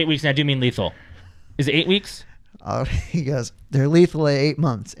 After 8 weeks, and I do mean lethal. Is it 8 weeks? Oh, he goes, "They're lethal at 8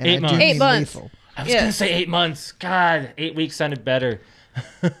 months." And 8 I do months. mean 8 months. lethal. I was Yeah. gonna say 8 months. God, 8 weeks sounded better.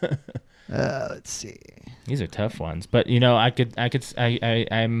 Let's see. These are tough ones, but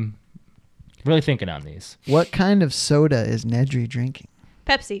I'm really thinking on these. What kind of soda is Nedry drinking?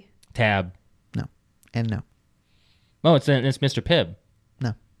 Pepsi. Tab. No. And no. Oh, it's Mr. Pibb.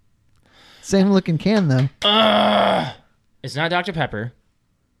 No. Same looking can, though. It's not Dr. Pepper.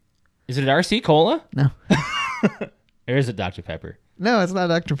 Is it RC Cola? No. Or is it Dr. Pepper? No, it's not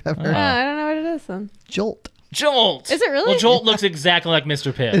Dr. Pepper. Oh, I don't know what it is then. Jolt. Jolt. Is it really? Well, Jolt looks exactly like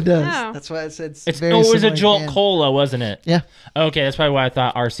Mr. Pibb. It does. Oh. That's why I said it's It very was a similar Jolt can. Cola, wasn't it? Yeah, Okay, that's probably why I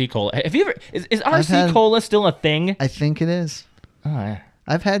thought RC Cola. Have you ever? Is RC had- Cola still a thing? I think it is. Oh,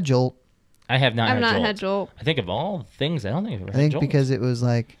 I've had Jolt. I have not. I've had not Jolt. had Jolt. I think of all things, I don't think I've ever I think had Jolt. because it was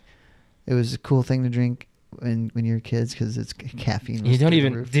a cool thing to drink when you were kids because it's caffeine. You was don't through the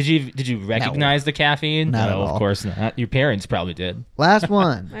even. roof. Did you recognize the caffeine? Not no, at all. of course not. Your parents probably did Last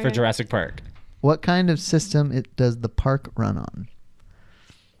one. for Okay. Jurassic Park. What kind of system does the park run on?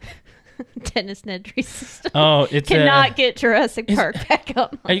 Dennis Nedry's system. Oh, it's Cannot get Jurassic Park back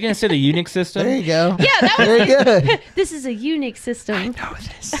up. Are you gonna say the Unix system? There you go. Yeah, that was Very good. This is a Unix system. know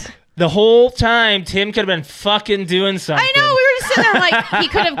this. The whole time, Tim could have been fucking doing something. I know, we were just sitting there like, he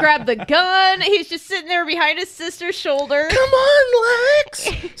could have grabbed the gun. He's just sitting there behind his sister's shoulder. Come on, Lex.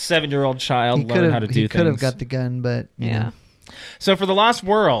 7-year-old child He learn how to do he could have things. got the gun, but you know. So for the Lost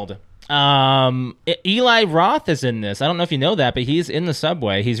World, Eli Roth is in this. I don't know if you know that, but he's in the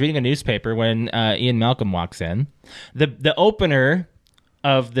subway. He's reading a newspaper when Ian Malcolm walks in. The opener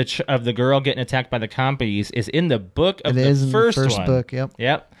of the girl getting attacked by the compies is in the book of It the is in first the first one. book. Yep.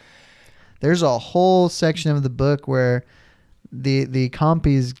 Yep. There's a whole section of the book where the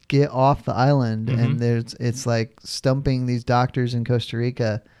compies get off the island and it's like stumping these doctors in Costa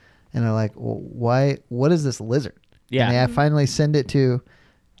Rica, and they're like, well, why? What is this lizard? Yeah. And I finally send it to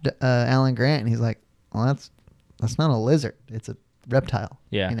Alan Grant, and he's like, well, that's not a lizard. It's a reptile.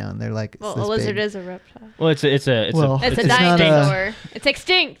 Yeah. You know, and they're like, it's Well, this a lizard big. is a reptile. Well, it's a It's a It's not dinosaur. It's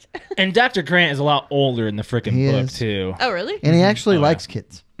extinct. and Dr. Grant is a lot older in the freaking He book is. too. Oh, really? And he actually Oh, yeah. likes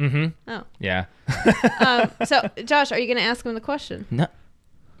kids. Mm-hmm. Oh. Yeah. So, Josh, are you going to ask him the question? No.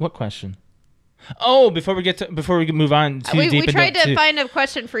 What question? Oh, before we move on too We deep tried into to find a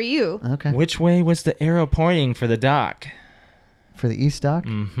question for you. Okay. which way was the arrow pointing for the dock? For the East Dock.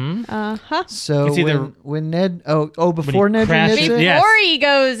 Mm-hmm. Uh-huh. So It's either- when Ned before Ned crashes- hits it. Yeah. Before Yes. he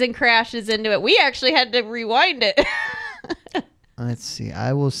goes and crashes into it, we actually had to rewind it. Let's see.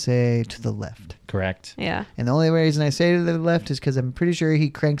 I will say to the left. Correct. Yeah. And the only reason I say to the left is because I'm pretty sure he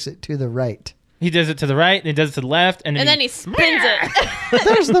cranks it to the right. He does it to the right, and he does it to the left, and And then he spins it.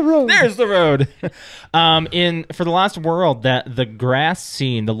 There's the road. there's the road. For the Lost World, that the grass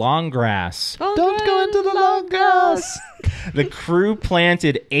scene, the long grass, Don't go into the long grass. the crew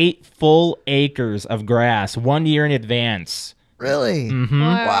planted 8 full acres of grass 1 year in advance. Really? Mm-hmm.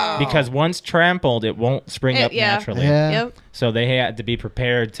 Wow. Because once trampled, it won't spring up yeah. naturally. Yeah. Yep. So they had to be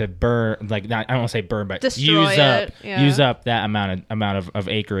prepared to burn, like not, I don't want to say burn, but Destroy it, yeah. use up that amount of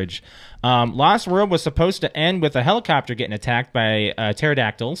acreage. Lost World was supposed to end with a helicopter getting attacked by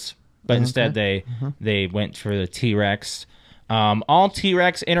pterodactyls, but instead they went for the T-Rex. All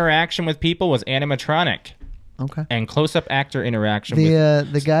T-Rex interaction with people was animatronic, Okay. and close-up actor interaction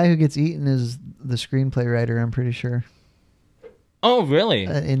with. The guy who gets eaten is the screenplay writer, I'm pretty sure, Oh, really?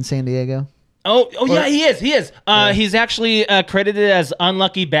 in San Diego. Oh yeah, he is. He's actually credited as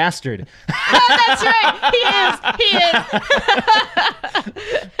Unlucky Bastard. That's right. He is.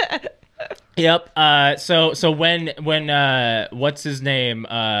 Yep. So when what's his name?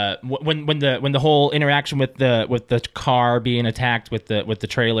 When the whole interaction with the car being attacked with the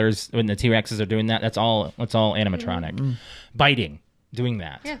trailers, when the T-Rexes are doing that, that's all animatronic. Biting, doing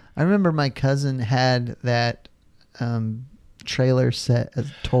that. Yeah. I remember my cousin had that trailer set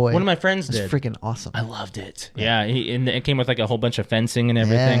as a toy. One of my friends It's did. freaking awesome. I loved it. Yeah, and it came with like a whole bunch of fencing and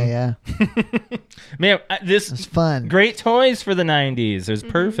everything. Yeah. Man, this It's fun. great toys for the 90s. It was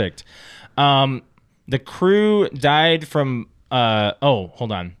perfect. The crew died from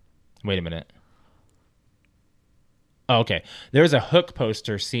hold on. Wait a minute. Oh, okay. There was a Hook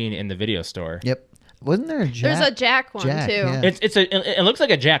poster seen in the video store. Yep. Wasn't there a Jack? There's a Jack one, Jack, too. yeah. It looks like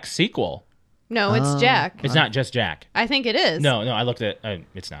a Jack sequel. No, it's Jack. It's not just Jack. I think it is. No, I looked at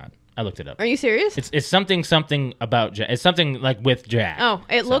it's not. I looked it up. Are you serious? It's something about Jack. It's something like with Jack. Oh,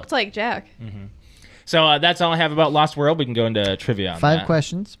 it looked like Jack. So that's all I have about Lost World. We can go into trivia on 5 that.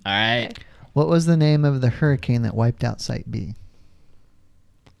 questions. All right. What was the name of the hurricane that wiped out Site B?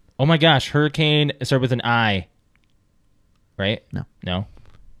 Oh my gosh, hurricane started with an I. Right? No. No.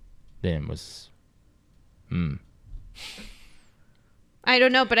 Then it was I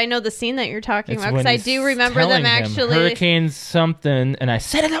don't know, but I know the scene that you're talking It's about when because I he's do remember telling them him, actually. Hurricane something, and I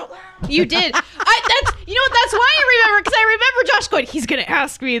said it out loud. You did. That's why I remember because I remember Josh going, he's gonna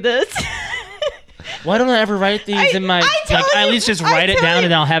ask me this. Why don't I ever write these in my? I tell Like, at him- least just I write it tell down, him-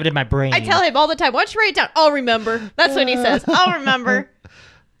 and I'll have it in my brain. I tell him all the time, why don't you write it down? I'll remember. That's what he says. I'll remember.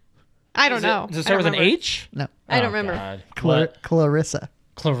 I don't know. Does it I start with don't an remember. H? No. I don't Oh, remember. God. Clar- What? Clarissa.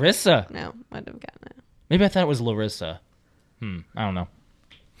 Clarissa. No, I'd have gotten it. Maybe I thought it was Larissa. I don't know.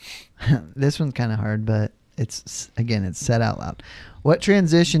 This one's kind of hard, but it's said out loud. What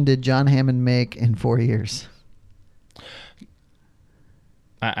transition did John Hammond make in 4 years?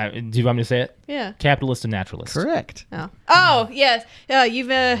 Do you want me to say it? Yeah. Capitalist and naturalist. Correct. Oh, yes. You've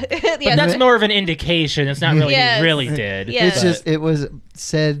But yes. that's more of an indication. It's not really Yes. he really did. Yes. It's just it was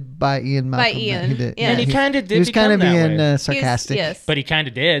said by Ian Malcolm. that Ian, He did. yeah. And he kinda did He was kind of become that being way. He was- sarcastic. yes. But he kind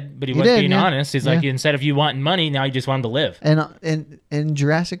of did. But he He was did, being yeah. honest. He's like, Yeah. instead of you wanting money, now you just want him to live. And in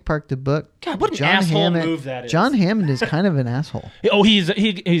Jurassic Park the book, God, what an asshole move that is. John Hammond is kind of an asshole. Oh, he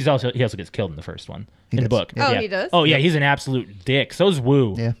also gets killed in the first one He in the does. book. Oh, yeah. he does? Oh yeah, he's an absolute dick. So's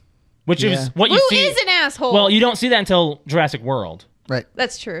Wu. Yeah. Which Yeah. is what Who you see. is an asshole? Well, you don't see that until Jurassic World Right.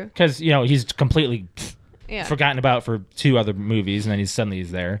 That's true. because he's completely Yeah. forgotten about for 2 other movies, and then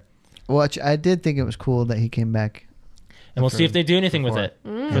he's there. Watch. I did think it was cool that he came back, And we'll see if they do anything with before. it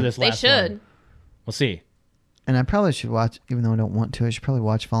for this They last should. one. We'll see. and I probably should watch, even though I don't want to. I should probably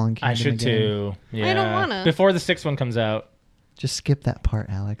watch Fallen Kingdom. I should again. too. Yeah. I don't wanna. Before the 6th one comes out. Just skip that part,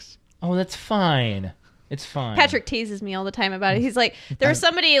 Alex. Oh, that's fine. It's fine. Patrick teases me all the time about it. He's like, there was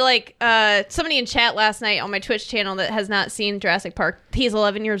somebody somebody in chat last night on my Twitch channel that has not seen Jurassic Park. He's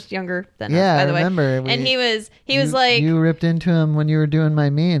 11 years younger than us, Yeah, by I the way. remember. And he was like, you ripped into him when you were doing my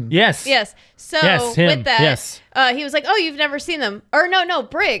meme. Yes. yes. So Yes, him. with that, Yes. he was like, "Oh, you've never seen them?" Or no,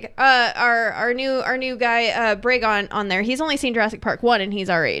 Brig, our new guy, Brig on there. He's only seen Jurassic Park 1, and he's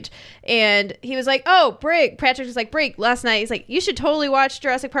our age. And he was like, "Oh, Brig." Patrick was like, "Brig." Last night, he's like, "You should totally watch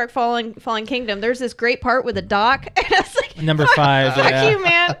Jurassic Park: Fallen Kingdom. There's this great part with a dock." And I was like, Number 5. "Fuck yeah. you,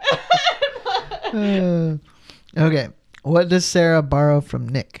 man." Okay. What does Sarah borrow from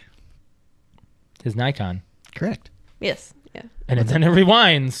Nick? His Nikon. Correct. Yes. Yeah. And then it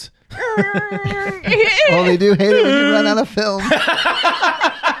rewinds. Oh, they do hate it when you run out of film.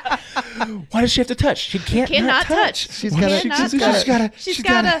 Why does she have to touch? She can't Cannot touch. She's Why got does to. she Cannot She's touch.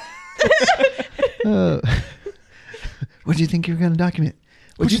 got to. She's gotta. What do you think you were going to document?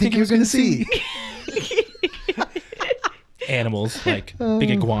 What do you think you were going to see? Animals like big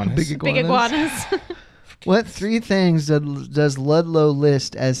iguanas. Big Big iguanas. What 3 things does Ludlow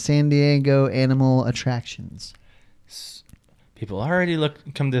list as San Diego animal attractions? People already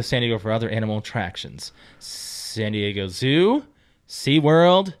come to San Diego for other animal attractions. San Diego Zoo,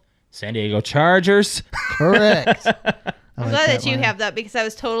 SeaWorld, San Diego Chargers. Correct. I'm glad that you have that because I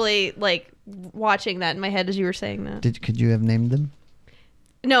was totally like watching that in my head as you were saying that. Could you have named them?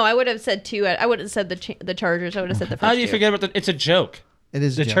 No, I would have said 2. I wouldn't have said the Chargers. I would have said the first How do you 2. forget about it's a joke. It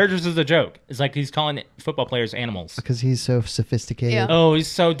is The a joke, Chargers is a joke. It's like he's calling football players animals. because he's so sophisticated. Yeah. Oh, he's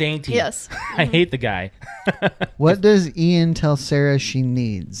so dainty. Yes. I hate the guy. What does Ian tell Sarah she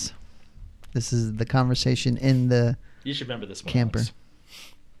needs? This is the conversation in the You should remember this one. camper. Alex.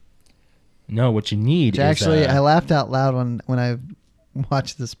 No, what you need Which is... actually, I laughed out loud when I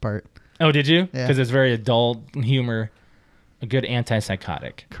watched this part. Oh, did you? Yeah. Because it's very adult humor. A good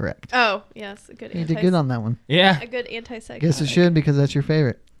antipsychotic. Correct. Oh, yes. A good You did good on that one. Yeah. a good antipsychotic. Guess it should, because that's your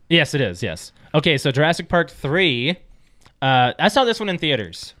favorite. Yes, it is. Yes. Okay, so Jurassic Park 3. I saw this one in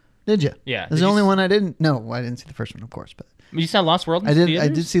theaters. Did you? Yeah. That's Did the you only s- one I didn't. No, I didn't see the first one, of course, but You saw Lost World in I did. theaters? I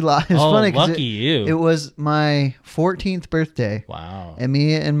did see live. It's Oh, funny 'cause lucky you. It was my 14th birthday, Wow. and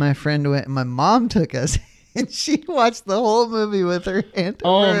me and my friend went. My mom took us, and she watched the whole movie with her hand.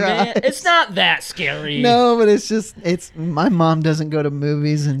 Oh, over her man. eyes. It's not that scary. No, but it's my mom doesn't go to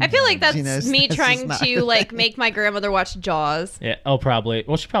movies, and I feel like that's you know, me that's trying just to not- like make my grandmother watch Jaws. Yeah. Oh, probably.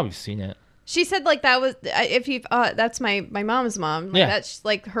 Well, she's probably seen it. She said like that was if you that's my mom's mom. Like, Yeah. that's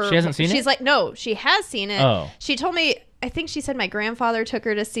like her. She hasn't seen it? She's like no, she has seen it. Oh. She told me. I think she said my grandfather took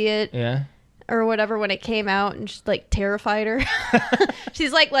her to see it Yeah. or whatever when it came out, and she like terrified her.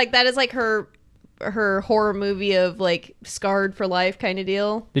 She's like that is like her horror movie of like scarred for life kind of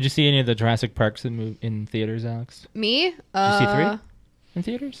deal. Did you see any of the Jurassic Parks in theaters, Alex? Me? Did you see 3 in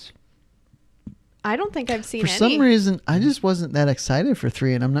theaters? I don't think I've seen For any. some reason, I just wasn't that excited for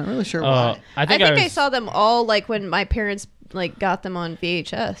 3, and I'm not really sure why. I I think think I was- saw them all like when my parents like got them on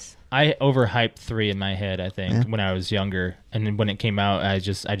VHS. I overhyped 3 in my head, I think, Yeah. when I was younger. And then when it came out, I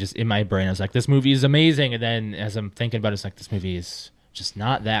just in my brain, I was like, this movie is amazing. And then as I'm thinking about it, it's like, this movie is Just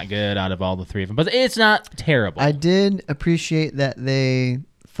not that good out of all the three of them. But it's not terrible. I did appreciate that they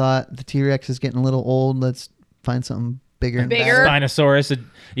thought the T-Rex is getting a little old. Let's find something bigger and Bigger? better. Spinosaurus,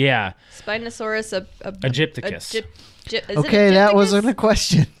 yeah. Spinosaurus, Egypticus. Okay, that wasn't a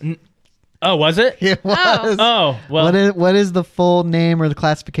question. Oh, was it? It was. Oh, well. What is the full name or the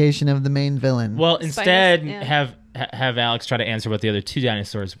classification of the main villain? Well, instead, yeah. have Alex try to answer what the other two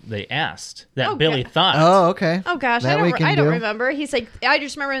dinosaurs they asked that Oh, Billy God. thought. Oh, okay. Oh gosh, That we can I don't do. remember. He said I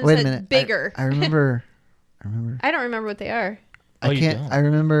just remember him Wait a said minute. bigger. I remember. I don't remember what they are. Oh, I you can't. don't? I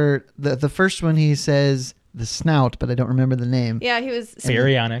remember the first one. He says the snout, but I don't remember the name. Yeah, he was.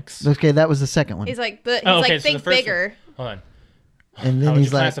 Baryonyx. Okay, that was the second one. He's like Oh, okay, so the think first bigger. Hold on. And How then would he's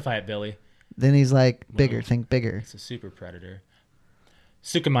you like, classify it, Billy? bigger. Think bigger. It's a super predator.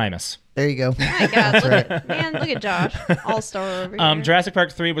 Suchomimus. There you go. Oh my God, look at Josh, all star over here. Jurassic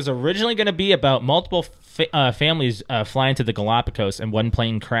Park 3 was originally going to be about multiple families flying to the Galapagos and one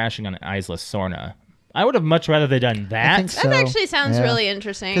plane crashing on Isla Sorna. I would have much rather they done that. I think that so. actually sounds Yeah. really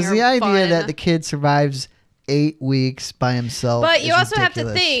interesting. Because or the idea fun. that the kid survives 8 weeks by himself. But you is also have to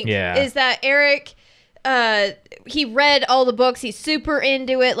ridiculous. think Yeah. is that Eric. He read all the books. He's super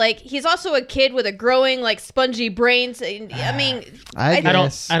into it. Like he's also a kid with a growing like spongy brain. So, I mean, I I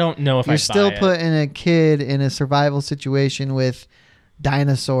guess. don't know if You're I still buy it. putting a kid in a survival situation with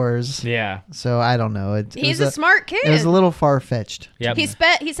dinosaurs. Yeah. So I don't know. he's a smart kid. It was a little far fetched. Yep. He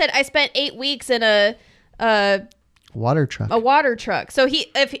said I spent 8 weeks in a Water truck. water truck. So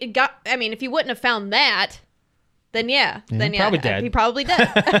if he wouldn't have found that, then yeah. Probably dead. He probably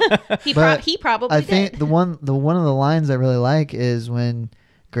dead. he But probably I did. think the one of the lines I really like is when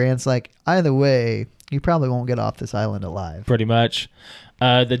Grant's like, either way, you probably won't get off this island alive. Pretty much.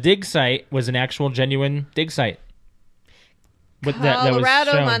 The dig site was an actual genuine dig site. That was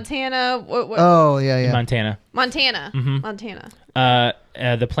Colorado, shown. Montana, Oh yeah. Montana. Montana.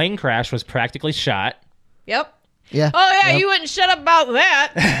 The plane crash was practically shot. Yep. Yeah. Oh yeah, Yep. you wouldn't shut up about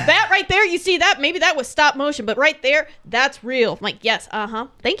that. That right there, you see that? Maybe that was stop motion, but right there, that's real. I'm like, yes,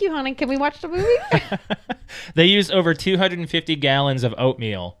 thank you, honey. Can we watch the movie? They used over 250 gallons of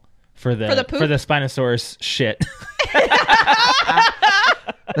oatmeal for the poop? for the Spinosaurus shit.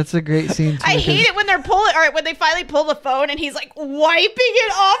 That's a great scene too. I hate it when they're pulling, or when they finally pull the phone and he's like wiping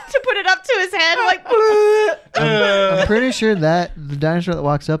it off to put it up to his head. I'm like, I'm pretty sure that the dinosaur that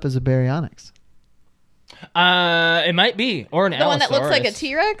walks up is a Baryonyx. It might be, or an the one that looks like a Allosaurus.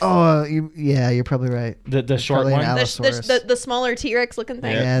 T-Rex. Oh, you're probably right. The short Probably an one. Allosaurus. The smaller T-Rex looking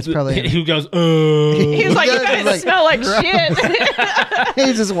thing. Yeah, it's probably. Who goes? He was like, you He's guys like, smell like "Gross." shit.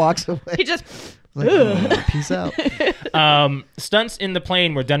 He just walks away. He just Like, "Oh, peace out. Stunts in the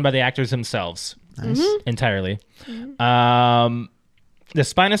plane were done by the actors themselves Nice. entirely. The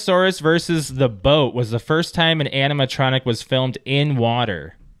Spinosaurus versus the boat was the first time an animatronic was filmed in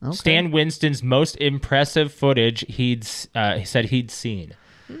water. Okay. Stan Winston's most impressive footage he said he'd seen.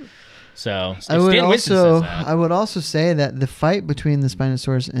 So I would Stan Winston also says that. I would also say that the fight between the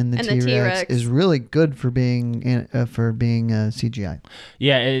Spinosaurus and the And the T-Rex T-Rex. is really good for being CGI.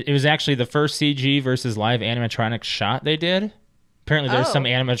 Yeah, it was actually the first CG versus live animatronic shot they did. Apparently, there's Oh. some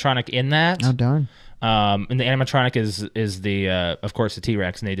animatronic in that. Oh darn! And the animatronic is the of course the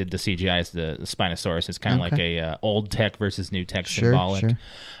T-Rex, and they did the CGI as the Spinosaurus. It's kind of like a old tech versus new tech Sure, symbolic.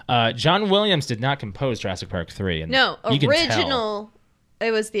 sure. John Williams did not compose Jurassic Park 3. And no you can tell. original. It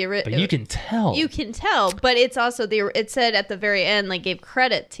was the original. But you can tell. You can tell, but it's also it said at the very end, like gave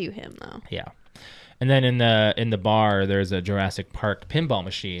credit to him though, Yeah. And then in the bar, there's a Jurassic Park pinball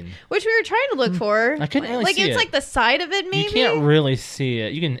machine. which we were trying to look for. I couldn't really like see it's it. like the side of it, maybe. You can't really see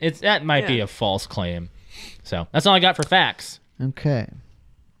it. You can. That might be Yeah. a false claim. So that's all I got for facts. Okay,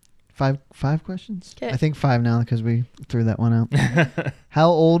 five questions. 'Kay. I think 5 now because we threw that one out. How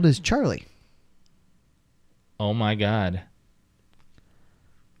old is Charlie? Oh my God.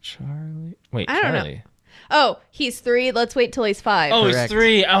 Charlie. Wait, I don't know. Charlie. Oh, he's 3. Let's wait till he's 5. Oh, Correct. it's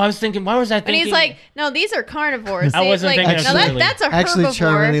 3. Oh, I was thinking. Why was I and thinking? he's like, no, these are carnivores. I wasn't like, thinking of no, Charlie. that's a Actually, herbivore.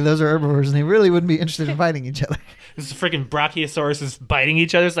 Charlie, those are herbivores, and they really wouldn't be interested in fighting each other. this freaking Brachiosaurus is biting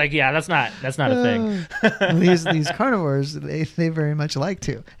each other. It's like, yeah, that's not a thing. These carnivores, they very much like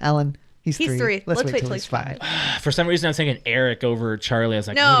to. Alan, he's 3. He's 3. Let's wait till he's 5. For some reason, I was thinking Eric over Charlie. I was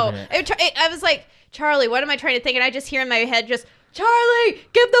like, No, wait a minute. I was like, Charlie, what am I trying to think? And I just hear in my head just, Charlie,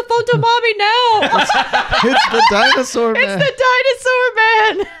 give the phone to mommy now. It's the dinosaur man. It's the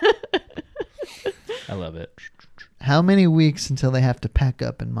dinosaur man. I love it. How many weeks until they have to pack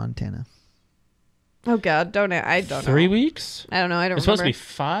up in Montana? Oh God, I don't know. 3 weeks? I don't know. I don't It's remember. supposed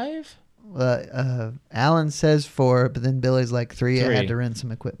to be 5? Alan says 4, but then Billy's like 3. I 3. had to rent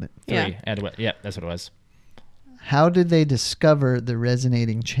some equipment. 3. Yeah. Yep, that's what it was. How did they discover the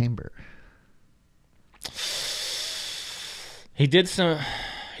resonating chamber? He did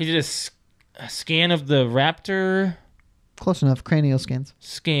a scan of the raptor Close enough. Cranial scans.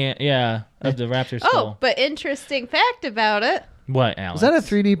 scan. Yeah, of the raptor Oh, skull. but interesting fact about it. What, Alex? Was that a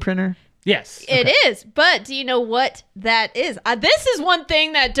 3D printer? Yes. It is, but do you know what that is? This is one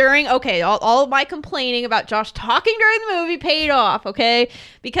thing that during, all of my complaining about Josh talking during the movie paid off, okay?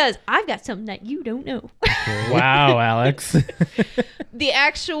 Because I've got something that you don't know. Wow, Alex. The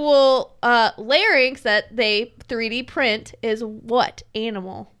actual larynx that they 3D print is what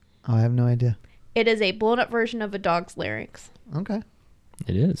animal? Oh, I have no idea. It is a blown up version of a dog's larynx. Okay.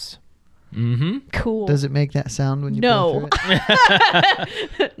 It is. Mm-hmm. Cool. Does it make that sound when you No. blow through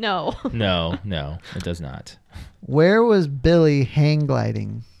it? No. No, it does not. Where was Billy hang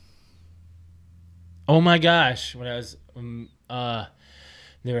gliding? Oh my gosh! When I was,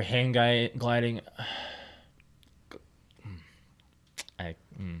 they were hang gliding.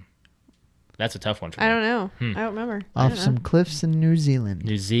 That's a tough one for me. I don't know. I don't remember. I Off don't know. some cliffs in New Zealand.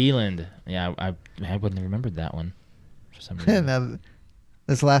 New Zealand. Yeah, I wouldn't have remembered that one for some reason. Now,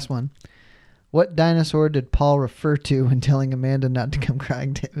 this last one. What dinosaur did Paul refer to when telling Amanda not to come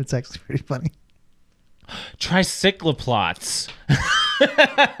crying to him? It's actually pretty funny. Tricycloplots.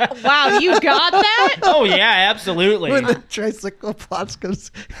 Wow, you got that? Oh yeah, absolutely. When the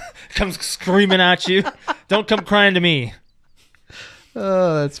tricycloplots Comes screaming at you. Don't come crying to me.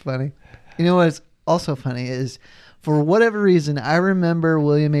 Oh, that's funny. You know what's also funny is, for whatever reason, I remember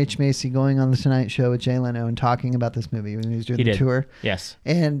William H. Macy going on the Tonight Show with Jay Leno and talking about this movie when he was doing He the did. tour. Yes.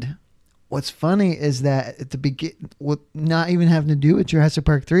 And what's funny is that at the beginning, not even having to do with Jurassic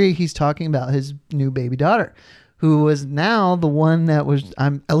Park 3, he's talking about his new baby daughter, who was now the one that was,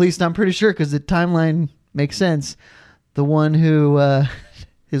 I'm pretty sure because the timeline makes sense, the one who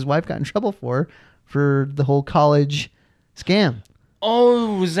his wife got in trouble for the whole college scam.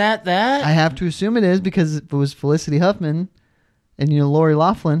 Oh, was that? I have to assume it is because it was Felicity Huffman and Lori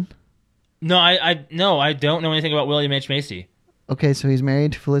Loughlin. No, I don't know anything about William H. Macy. Okay, so he's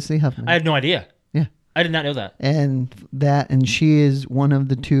married to Felicity Huffman. I had no idea. Yeah. I did not know that. And she is one of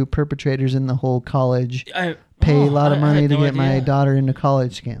the two perpetrators in the whole college pay a lot of I money had to no get my idea. daughter into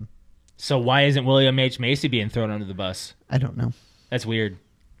college scam. So why isn't William H. Macy being thrown under the bus? I don't know. That's weird.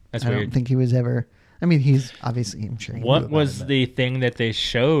 That's I weird. don't think he was ever. I mean, he's obviously, I'm sure. He knew What about was it, the thing that they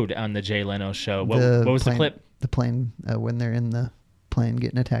showed on the Jay Leno show? What was the clip? The plane, when they're in the plane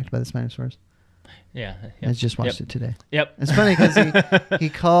getting attacked by the Spinosaurus. Yeah. I just watched it today. Yep. It's funny because he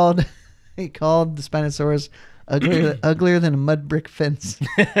called the Spinosaurus uglier than a mud brick fence,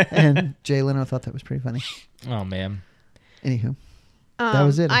 and Jay Leno thought that was pretty funny. Oh man. Anywho, that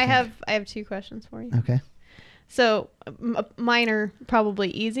was it. I think. have two questions for you. Okay. So, mine are probably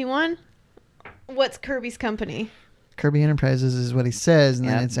easy one. What's Kirby's company? Kirby Enterprises is what he says, and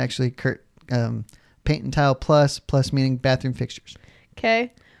then Yep. it's actually Paint and Tile Plus meaning bathroom fixtures.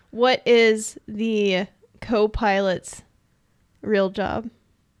 Okay. What is the co-pilot's real job?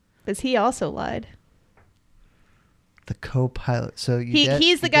 Because he also lied. The co-pilot. So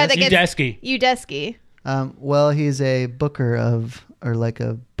He's the guy that gets Udesky. Udesky. Well, he's a booker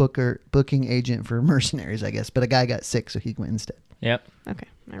booking agent for mercenaries, I guess. But a guy got sick, so he went instead. Yep. Okay.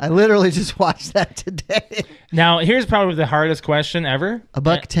 I literally just watched that today. Now here's probably the hardest question ever.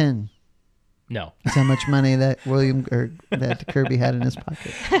 $1.10. No. That's how much money that that Kirby had in his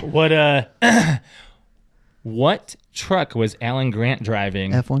pocket. What truck was Alan Grant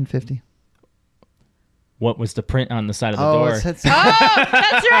driving? F-150. What was the print on the side of the door? Oh, that's right.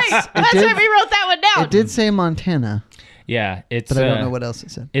 That's did- right. We wrote that one down. It did say Montana, Yeah, it's. but I don't know what else it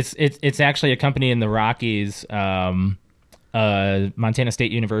said. It's actually a company in the Rockies, Montana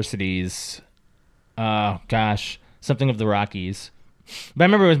State University's. Something of the Rockies. But I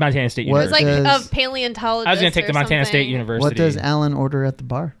remember it was Montana State What It was University. like does- of paleontologist. I was going to take the or Montana State something. University. What does Alan order at the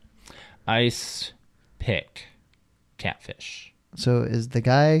bar? Ice pick catfish. So is the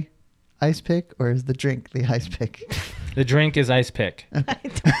guy ice pick or is the drink the ice pick? The drink is ice pick.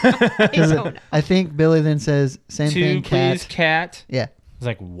 I don't know. I think Billy then says same Two, thing. please, cat. Yeah, I was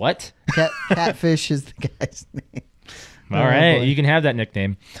like, what? catfish is the guy's name. All Oh, right, boy. you can have that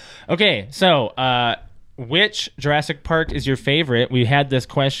nickname. Okay, so which Jurassic Park is your favorite? We had this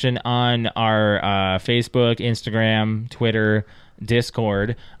question on our Facebook, Instagram, Twitter,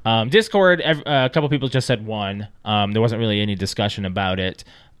 Discord. Discord, a couple people just said one. There wasn't really any discussion about it.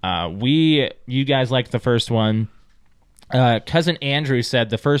 You guys liked the first one. Cousin Andrew said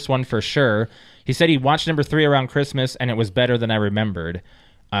the first one for sure. He said he watched number 3 around Christmas and it was better than I remembered.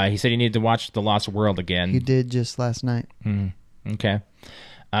 He said he needed to watch The Lost World again. He did just last night. Okay.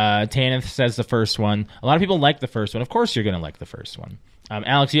 Tanith says the first one. A lot of people like the first one. Of course you're going to like the first one.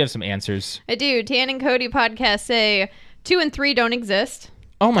 Alex, you have some answers. I do. Tan and Cody podcast say 2 and 3 don't exist.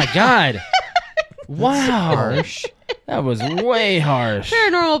 Oh my God. Wow. Harsh. That was way harsh.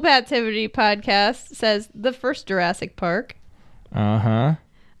 Paranormal Pativity podcast says the first Jurassic Park. Uh-huh.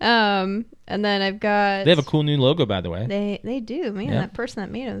 And then I've got... They have a cool new logo, by the way. They do. Man, Yeah. that person that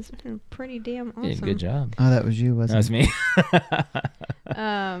made it was pretty damn awesome. Yeah, good job. Oh, that was you, That wasn't was it? me.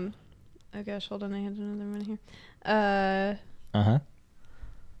 Oh gosh, hold on. I had another one here. Uh-huh.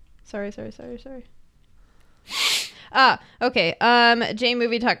 Sorry. Okay. J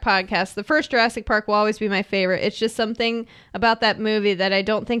Movie Talk podcast. The first Jurassic Park will always be my favorite. It's just something about that movie that I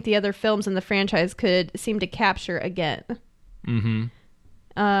don't think the other films in the franchise could seem to capture again. Mm-hmm.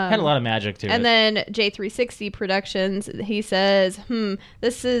 Had a lot of magic to it. And then J360 Productions, he says,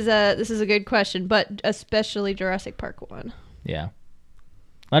 this is a good question, but especially Jurassic Park 1. Yeah.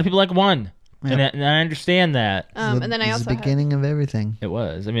 A lot of people like 1. Yeah. And I understand that. And then I It's also the beginning of everything. It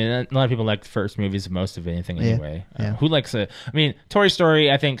was. I mean, a lot of people like the first movies of most of anything Yeah. anyway. Yeah. Who likes it? I mean, Toy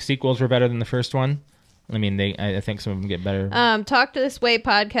Story, I think sequels were better than the first one. I mean, I think some of them get better. Talk to This Way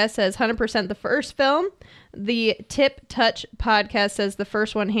podcast says 100% the first film. The Tip Touch podcast says the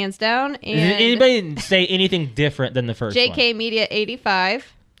first one hands down. Did And anybody say anything different than the first one? JK Media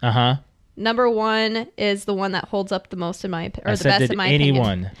 85. Uh-huh. Number 1 is the one that holds up the most in my opinion, or I the said, best did in my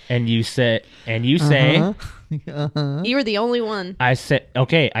anyone? And you say, Uh-huh. opinion. You were the only one. I said,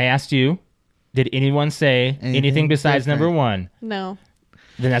 okay, I asked you, did anyone say anything besides different? number 1? No,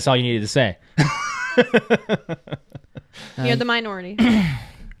 Then that's all you needed to say. you're the minority.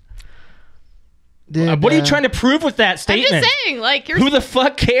 Did, What are you trying to prove with that I'm statement? just saying, like Who the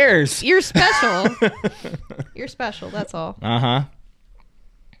fuck cares? you're special. You're special. That's all. Uh-huh.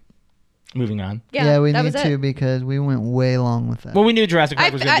 Moving on. Yeah, we that need was to it. because we went way long with that. Well, we knew Jurassic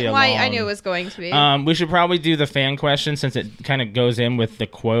Park was going to be a long. I knew it was going to be. We should probably do the fan question since it kind of goes in with the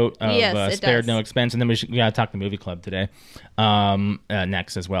quote of Yes, it spared does. no expense, and then we got to talk the movie club today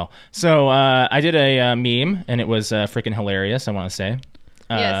next as well. So I did a meme, and it was freaking hilarious, I want to say.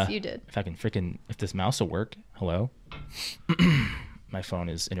 Yes, you did. If this mouse will work. Hello? My phone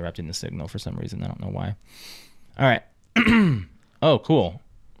is interrupting the signal for some reason. I don't know why. All right. Oh, cool.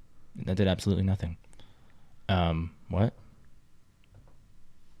 That did absolutely nothing. What?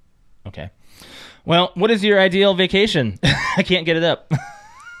 Okay. Well, what is your ideal vacation? I can't get it up.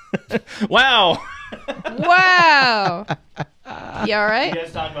 Wow. Wow. You all right? You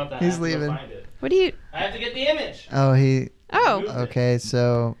guys talk about that. He's I have to go leaving. find it. What do you? I have to get the image. Oh, Oh. okay,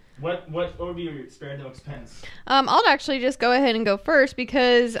 so What would be your spare no expense? I'll actually just go ahead and go first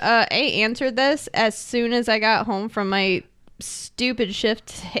because I answered this as soon as I got home from my stupid shift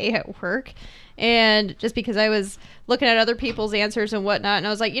today at work, and just because I was looking at other people's answers and whatnot, and I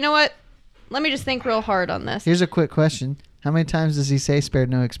was like, you know what? Let me just think real hard on this. here's a quick question. How many times does he say spared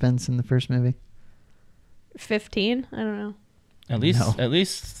no expense in the first movie? 15? I don't know. At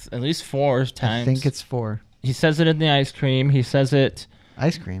least 4 times. I think it's 4. He says it in the ice cream. He says it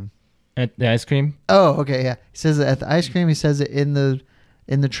Ice cream. at the ice cream. Oh, okay, yeah. He says it at the ice cream. He says it in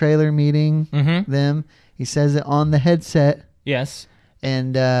the trailer meeting Mm-hmm. them. He says it on the headset, Yes.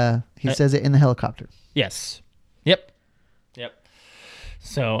 and he says it in the helicopter. Yes. Yep.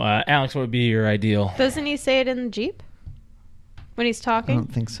 So, Alex, what would be your ideal? Doesn't he say it in the Jeep when he's I talking?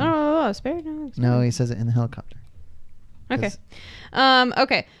 don't think so. Oh, spare no. No, he says it in the helicopter. Okay. 'Cause-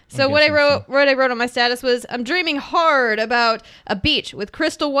 Okay. So what I wrote on my status was, I'm dreaming hard about a beach with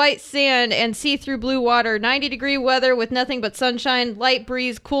crystal white sand and see-through blue water, 90-degree weather with nothing but sunshine, light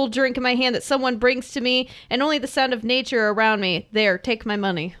breeze, cool drink in my hand that someone brings to me, and only the sound of nature around me. There, take my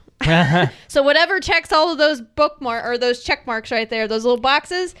money. So whatever checks all of those those check marks right there, those little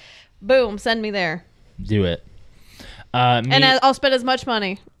boxes, boom, send me there. Do it. And I'll spend as much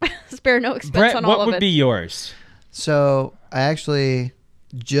money. Spare no expense Brett, on all what of would it. be yours? So I actually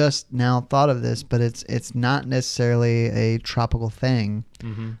just now thought of this, but it's not necessarily a tropical thing.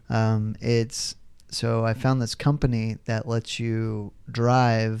 Mm-hmm. It's so I found this company that lets you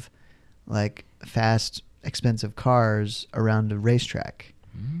drive like fast, expensive cars around a racetrack,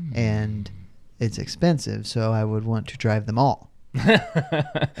 and it's expensive. So I would want to drive them all,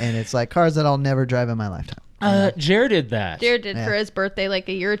 and it's like cars that I'll never drive in my lifetime. Jared did that. Jared did Yeah. for his birthday like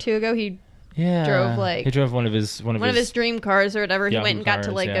a year or two ago. He Yeah. drove, like- he drove one of his one of his dream cars or whatever. He Yahoo went and got to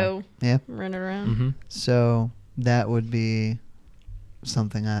cars, like yeah. go Yeah. run it around. Mm-hmm. So that would be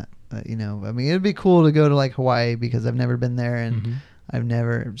something I mean, it'd be cool to go to like Hawaii because I've never been there and Mhm. I've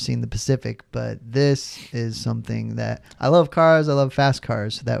never seen the Pacific, but this is something that I love cars. I love fast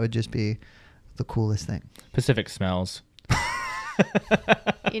cars. So that would just be the coolest thing. Pacific smells.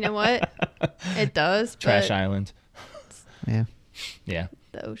 You know what? It does. Trash but Island. Yeah. Yeah.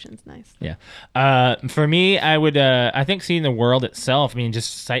 The ocean's nice. Yeah. For me, I would. I think seeing the world itself. I mean,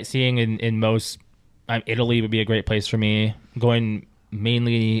 just sightseeing in most. Italy would be a great place for me. Going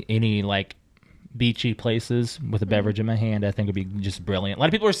mainly any like beachy places with a beverage in my hand, I think would be just brilliant. A lot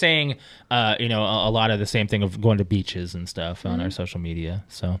of people are saying, a lot of the same thing of going to beaches and stuff on our social media.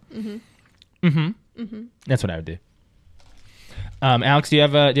 So, that's what I would do. Alex, do you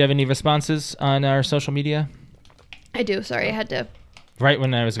have any responses on our social media? I do. Sorry, I had to Right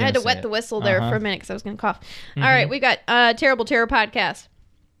when I was going I had to say wet it. the whistle there for a minute because I was going to cough. All right, we got Terrible Terror Podcast.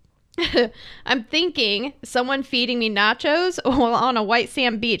 I'm thinking someone feeding me nachos while on a white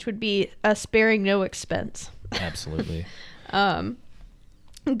sand beach would be sparing no expense. Absolutely.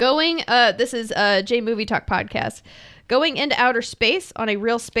 This is J Movie Talk Podcast. Going into outer space on a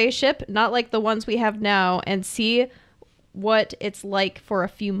real spaceship, not like the ones we have now, and see what it's like for a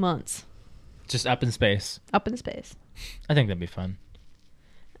few months. Just up in space. Up in space. I think that'd be fun.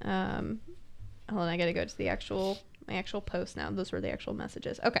 Hold on, I gotta go to my actual post now. Those were the actual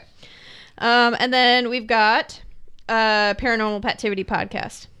messages. Okay. And then we've got Paranormal Pativity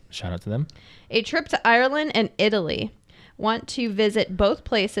Podcast. Shout out to them. A trip to Ireland and Italy. Want to visit both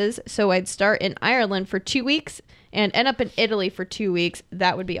places, so I'd start in Ireland for 2 weeks and end up in Italy for 2 weeks.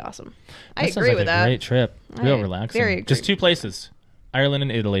 That would be awesome. I Sounds agree like with a that. Great trip. Real I relaxing. very agree. Just 2 places. Ireland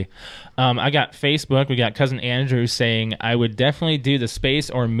and Italy. I got Facebook. We got Cousin Andrew saying, I would definitely do the space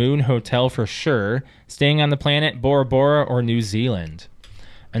or moon hotel for sure. Staying on the planet Bora Bora or New Zealand.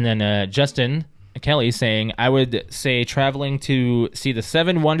 And then Justin Kelly saying, I would say traveling to see the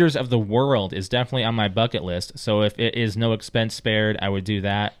 7 wonders of the world is definitely on my bucket list. So if it is no expense spared, I would do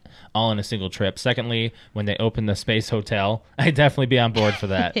that all in a single trip. Secondly, when they open the space hotel, I'd definitely be on board for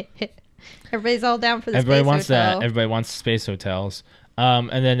that. Everybody's all down for the Everybody space wants hotel. that. Everybody wants space hotels. And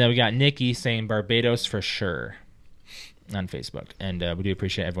then we got Nikki saying Barbados for sure on Facebook. And we do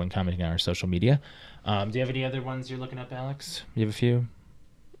appreciate everyone commenting on our social media. Do you have any other ones you're looking up, Alex? You have a few?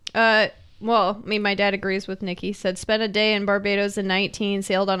 Well, my dad agrees with Nikki. Said spent a day in Barbados in 19,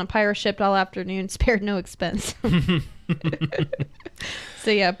 sailed on a pirate ship all afternoon, spared no expense. So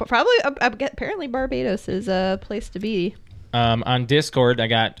yeah, but probably apparently Barbados is a place to be. On Discord, I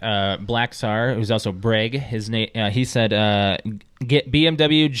got Black Sar, who's also Breg. His name, he said, get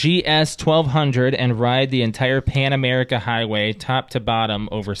BMW GS 1200 and ride the entire Pan America Highway top to bottom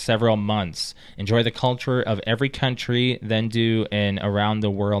over several months. Enjoy the culture of every country, then do an around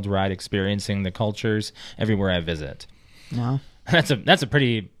the world ride, experiencing the cultures everywhere I visit. Wow. That's a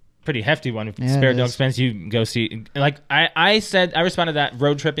pretty hefty one. Yeah, Spare it no is. expense. You go see. Like I responded that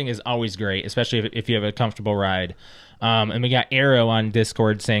road tripping is always great, especially if you have a comfortable ride. And we got Arrow on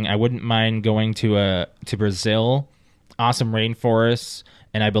Discord saying, I wouldn't mind going to Brazil. Awesome rainforests,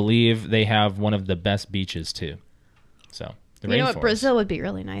 and I believe they have one of the best beaches too. So the You know what? rainforest. Brazil would be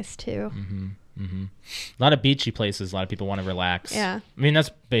really nice too. A lot of beachy places. A lot of people want to relax. Yeah. I mean,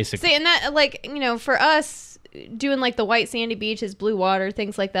 that's basic. See, and that, like, for us, doing like the white sandy beaches, blue water,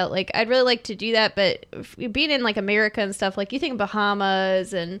 things like that, like I'd really like to do that. But being in like America and stuff, like you think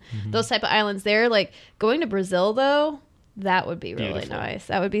Bahamas and those type of islands there, like going to Brazil though, that would be really Beautiful. nice.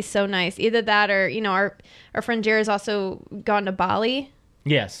 That would be so nice. Either that or, our friend Jared's also gone to Bali.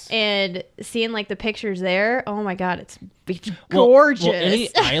 Yes. And seeing like the pictures there, oh my god, it's Well, gorgeous. any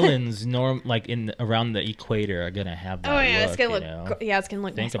islands like around the equator are gonna have that. Oh yeah, it's gonna look, look. Yeah, it's gonna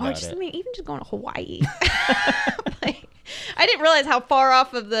look Think nice. about Just, it. even just going to Hawaii. Like, I didn't realize how far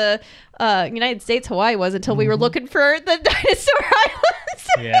off of the United States Hawaii was until we were looking for the dinosaur islands.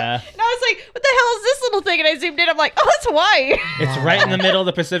 Yeah. And I was like, "What the hell is this little thing?" And I zoomed in. I'm like, "Oh, it's Hawaii." It's right in the middle of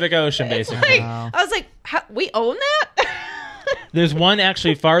the Pacific Ocean, basically. Like, Wow. I was like, "We own that?" There's one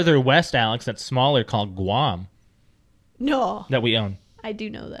actually farther west, Alex, that's smaller called Guam No, that we own. I do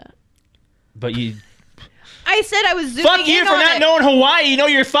know that. But you I said I was zooming fuck you in for on not it. knowing Hawaii. You know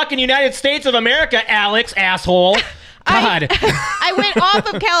you're fucking United States of America, Alex, asshole. God. I went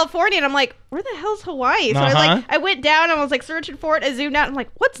off of California and I'm like, where the hell's Hawaii? So Uh-huh. I went down and I was like searching for it. I zoomed out and I'm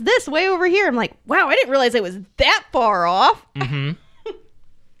like, what's this way over here? I'm like, wow, I didn't realize it was that far off. Mm-hmm.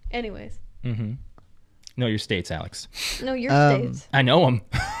 Anyways, Mm-hmm. Know your states, Alex. no, your Um, states. I know them.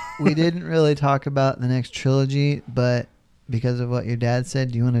 We didn't really talk about the next trilogy, but because of what your dad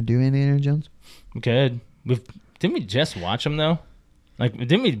said, do you want to do Indiana Jones? Good. Didn't we just watch them though? Like,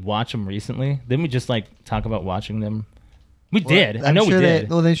 didn't we watch them recently? Didn't we just like talk about watching them? We did. Well, I know I'm sure we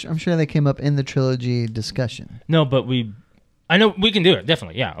did. I'm sure they came up in the trilogy discussion. No, but I know we can do it.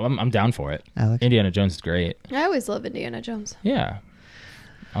 Definitely. Yeah, I'm down for it. Alex, Indiana Jones is great. I always love Indiana Jones. Yeah.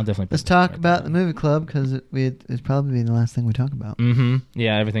 I'll definitely. Let's talk about the movie club because it's probably the last thing we talk about. Mm-hmm.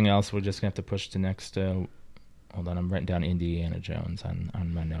 Yeah, everything else we're just gonna have to push to next. Hold on, I'm writing down Indiana Jones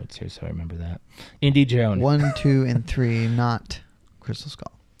on my notes here, so I remember that. Indy Jones. 1, 2, and 3, not Crystal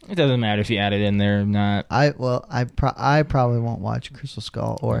Skull. It doesn't matter if you add it in there or not. I probably won't watch Crystal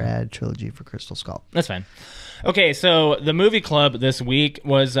Skull or add trilogy for Crystal Skull. That's fine. Okay, so the movie club this week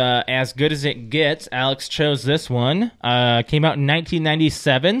was As Good as It Gets. Alex chose this one. Came out in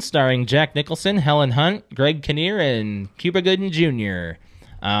 1997, starring Jack Nicholson, Helen Hunt, Greg Kinnear, and Cuba Gooding Jr.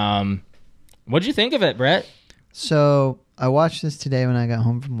 What'd you think of it, Brett? So I watched this today when I got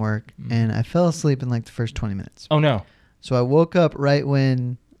home from work, and I fell asleep in like the first 20 minutes. Oh, no. So I woke up right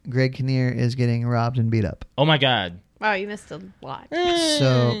when Greg Kinnear is getting robbed and beat up. Oh, my God. Wow, you missed a lot.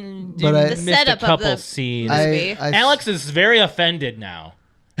 So, You but I- missed The setup a of couple the scenes. movie. Alex is very offended now.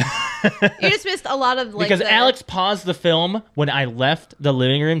 You just missed a lot of like Because Alex paused the film when I left the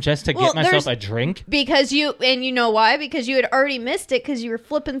living room just to Well, get myself there's- a drink. because you know why? Because you had already missed it because you were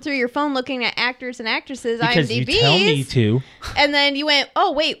flipping through your phone looking at actors and actresses Because IMDb's, you tell me to. and then you went,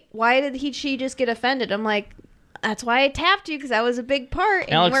 "Oh wait, why did she just get offended?" I'm like, "That's why I tapped you because that was a big part,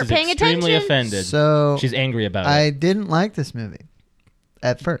 and Alex you is weren't paying extremely attention." offended. So She's angry about I it. didn't like this movie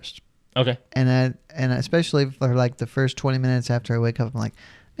at first. Okay. And especially for like the first 20 minutes after I wake up, I'm like,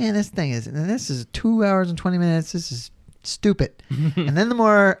 man, this is 2 hours and 20 minutes. This is stupid. And then the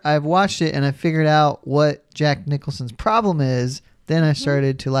more I've watched it and I figured out what Jack Nicholson's problem is, then I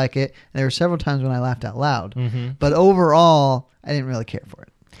started to like it. And there were several times when I laughed out loud. Mm-hmm. But overall, I didn't really care for it.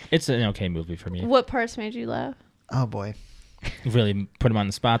 It's an okay movie for me. What parts made you laugh? Oh boy, You really put him on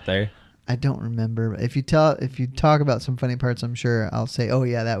the spot there. I don't remember. If you talk about some funny parts, I'm sure I'll say, "Oh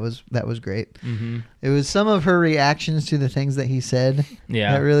yeah, that was great." Mm-hmm. It was some of her reactions to the things that he said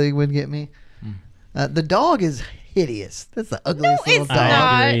Yeah. that really would get me. The dog is hideous. That's the ugliest little It's dog.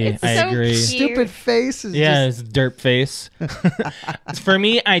 not. agree. It's I so agree. cute. Stupid face is Yeah, just... it's derp face. For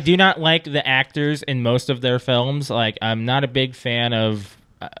me, I do not like the actors in most of their films. Like, I'm not a big fan of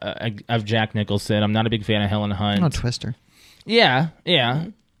Jack Nicholson. I'm not a big fan of Helen Hunt. Oh, Twister. Yeah.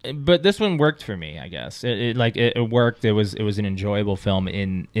 But this one worked for me, I guess. It worked. It was an enjoyable film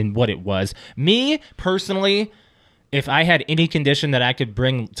in what it was. Me personally, if I had any condition that I could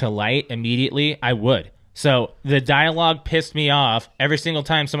bring to light immediately, I would. So the dialogue pissed me off every single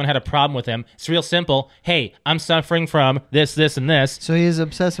time someone had a problem with him. It's real simple. Hey, I'm suffering from this, and this. So he is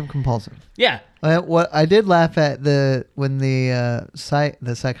obsessive compulsive. Yeah. What I did laugh at when the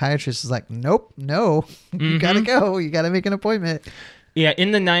psychiatrist is like, "Nope, no, you gotta go. You gotta make an appointment." Yeah,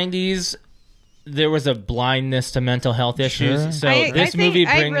 in the 90s, there was a blindness to mental health issues. Sure. So I movie brings...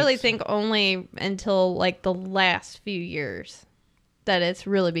 I really think only until like the last few years that it's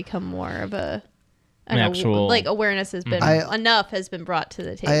really become more of an actual... like awareness has been enough has been brought to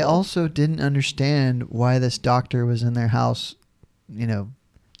the table. I also didn't understand why this doctor was in their house,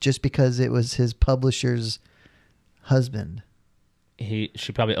 just because it was his publisher's husband. She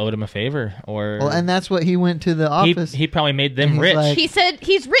probably owed him a favor, or... Well, and that's what he went to the office. He probably made them And he's rich. like- he said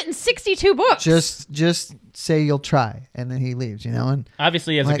he's written 62 books. just say you'll try, and then he leaves. And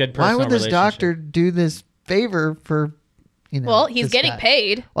Obviously, he has like, a good why personal would this relationship. doctor do this favor for? well, he's this getting guy?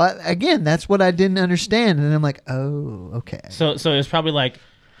 paid. Well, again, that's what I didn't understand, and I'm like, oh, okay. So it was probably like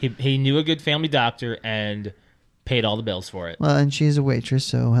he knew a good family doctor and paid all the bills for it. Well, and she's a waitress,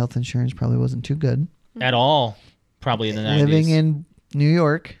 so health insurance probably wasn't too good. At all, probably in the 90s. Living in New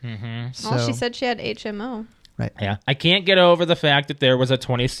York. Mm-hmm. So, Well, she said she had HMO. right. Yeah. I can't get over the fact that there was a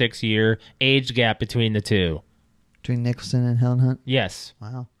 26-year age gap between the two. Between Nicholson and Helen Hunt. Yes.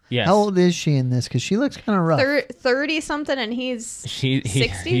 Wow. Yes. How old is she in this? Because she looks kind of rough. 30 something, and he's 60?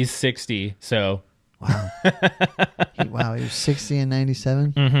 He's 60, so... Wow. Wow, he was 60 and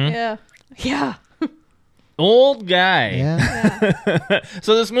 97. Yeah. Yeah. Old guy. Yeah.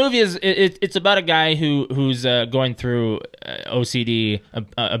 So this movie is it's about a guy who's going through OCD,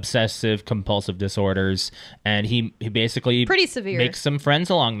 obsessive compulsive disorders, and he basically Pretty severe. makes some friends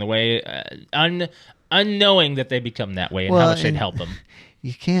along the way, unknowing that they become that way and how Well, it should and- help them.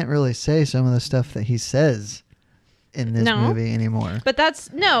 You can't really say some of the stuff that he says in this No. movie anymore. But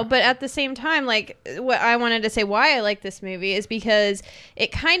but at the same time, like what I wanted to say why I like this movie is because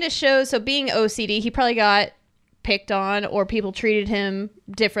it kind of shows, so being OCD, he probably got picked on or people treated him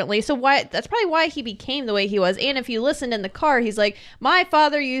differently. So that's probably why he became the way he was. And if you listened in the car, he's like, my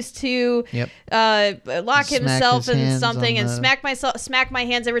father used to lock Smack himself his in hands something on and the- smack my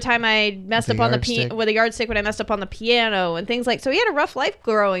hands every time I messed With up a on the yardstick. with a yardstick when I messed up on the piano and things like. So he had a rough life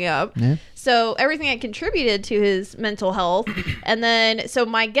growing up. Yeah. So everything that contributed to his mental health. And then, so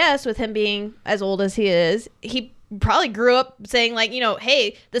my guess with him being as old as he is, he probably grew up saying like,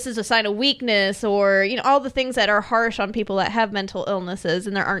 hey, this is a sign of weakness, or, all the things that are harsh on people that have mental illnesses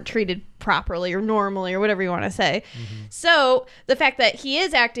and they aren't treated properly or normally or whatever you want to say. So the fact that he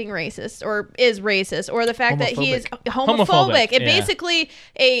is acting racist or the fact that he is homophobic and basically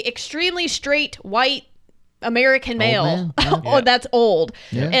a extremely straight white American male. That's old.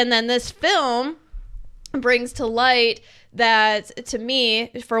 Yeah. And then this film brings to light that, to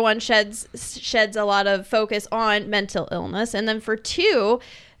me, for one, sheds a lot of focus on mental illness, and then for two,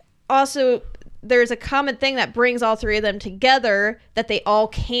 also there's a common thing that brings all three of them together that they all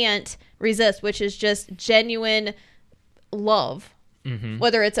can't resist, which is just genuine love.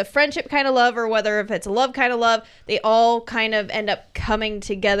 Whether it's a friendship kind of love or whether if it's a love kind of love, they all kind of end up coming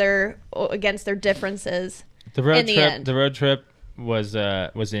together against their differences. The road in the trip. end. The road trip was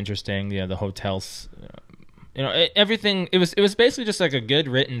interesting. The hotels. Everything. It was basically just like a good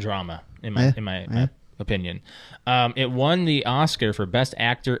written drama in my opinion. It won the Oscar for Best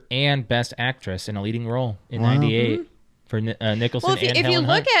Actor and Best Actress in a leading role in '98 for Nicholson. Well, if you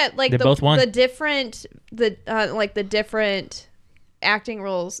look at like the different acting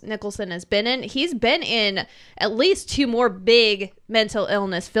roles Nicholson has been in, he's been in at least two more big mental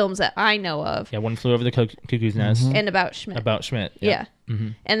illness films that I know of. Yeah, One Flew Over the Cuckoo's Nest And About Schmidt. About Schmidt. Yeah.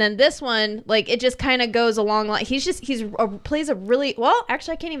 And then this one, like, it just kind of goes along like plays a really well.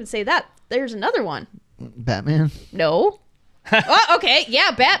 Actually, I can't even say that. There's another one. Batman. No. Oh, okay.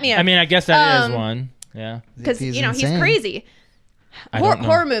 Yeah, Batman. I mean, I guess that is one. Yeah. Because He's he's insane. crazy. I don't know.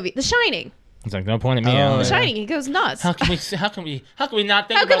 Horror movie, The Shining. It's like, don't point at me. Oh, Alan. The Shining. He goes nuts. How can we not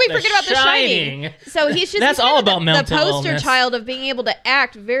think How about could we forget about The Shining? So he's just That's kind all of about mental the poster illness. child of being able to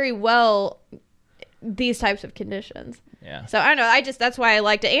act very well these types of conditions. Yeah. So I don't know. That's why I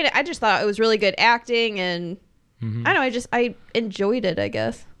liked it. And I just thought it was really good acting, and I don't know. I enjoyed it. I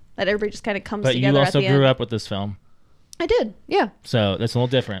guess that everybody just kind of comes But together. you also at the grew end. up with this film, I did. Yeah. so that's a little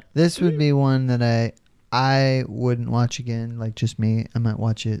different. This would be one that I wouldn't watch again. Like just me, I might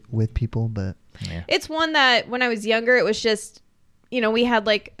watch it with people, but Yeah. It's one that when I was younger, it was just, we had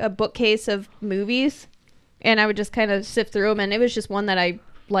like a bookcase of movies, and I would just kind of sift through them, and it was just one that I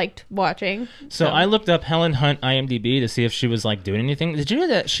liked watching. So I looked up Helen Hunt IMDb to see if she was like doing anything. Did you know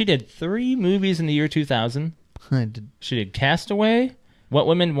that she did 3 movies in the year 2000? I did. She did Castaway, What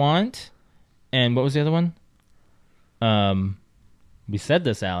Women Want, and what was the other one? We said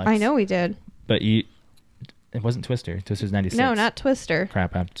this, Alex. I know we did. But it wasn't Twister. Twister's 96. No, not Twister.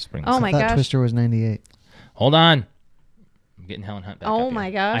 Crap, I have to bring this Oh up. my I thought gosh. Twister was 98. Hold on. I'm getting Helen Hunt back Oh up here.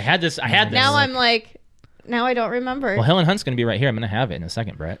 my gosh. I had this. Now I'm like, now I don't remember. Well, Helen Hunt's going to be right here. I'm going to have it in a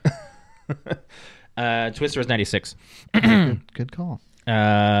second, Brett. Twister was 96. Good call.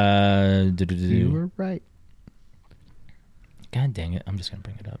 You were right. God dang it. I'm just going to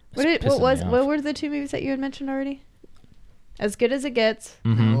bring it up. What were the 2 movies that you had mentioned already? As Good as It Gets.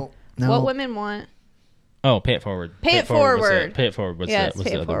 No. What Women Want. Oh, Pay It Forward. Pay It Forward. Pay It Forward was Yeah, the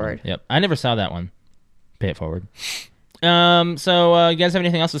Pay It other Forward. one. Yep. I never saw that one. Pay It Forward. So you guys have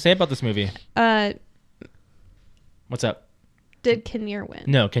anything else to say about this movie? What's up? Did Kinnear win?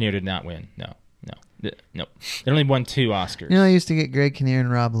 No, Kinnear did not win. No. They only won 2 Oscars. I used to get Greg Kinnear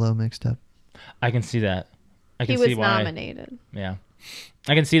and Rob Lowe mixed up. I can see that. I He can was see why. nominated. Yeah.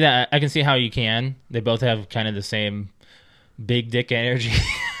 I can see that. I can see how you can. They both have kind of the same big dick energy.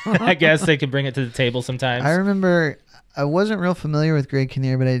 I guess they can bring it to the table sometimes. I remember I wasn't real familiar with Greg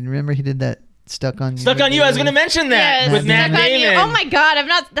Kinnear, but I remember he did that Stuck on You. Stuck on You. I was going to mention that Yes, with Matt Stuck on You. Damon. Oh my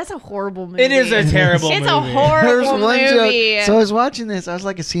god, that's a horrible movie. It is a terrible movie. It's a horrible movie. joke. So I was watching this. I was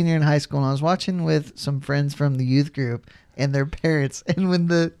like a senior in high school, and I was watching with some friends from the youth group and their parents. And when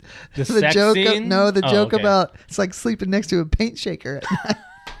the sex joke, scene? the Oh, joke okay. about it's like sleeping next to a paint shaker at night.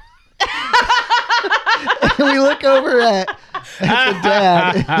 And we look over at the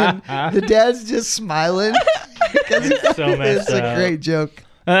dad, and the dad's just smiling because so messed it's a up. great joke.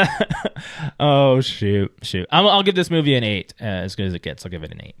 Oh shoot! I'll give this movie an 8. As good as it gets, I'll give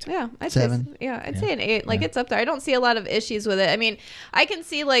it an 8. Yeah, I'd 7. say I'd say an 8. Like it's up there. I don't see a lot of issues with it. I mean, I can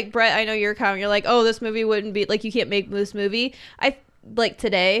see like Brett. I know you're comment. You're like, oh, this movie wouldn't be like you can't make this movie. I like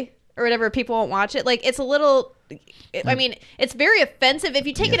today or whatever. People won't watch it. Like it's a little. I mean, it's very offensive if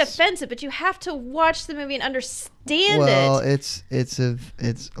you take it Yes. offensive, but you have to watch the movie and understand Well, it. it's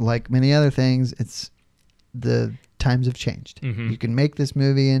like many other things. It's the times have changed. Mhm. You can make this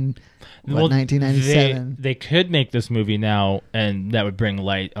movie in Well, 1997. They could make this movie now, and that would bring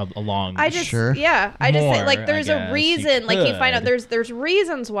light along. I just Sure. I just say More, like there's I a guess, reason you like you find out could. there's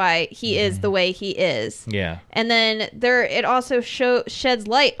reasons why he is the way he is. yeah. And then it also sheds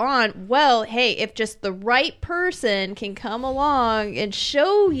light on, well, hey, if just the right person can come along and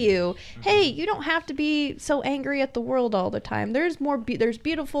show you, hey, you don't have to be so angry at the world all the time. There's there's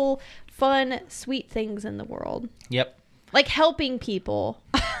beautiful, fun, sweet things in the world. Yep. Like helping people.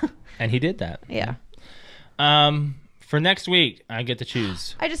 And he did that. Yeah. For next week, I get to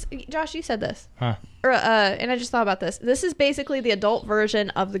choose. Josh, you said this. Huh. And I just thought about this. This is basically the adult version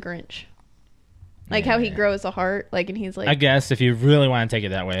of the Grinch. Like how he grows a heart, like, and he's like, I guess if you really want to take it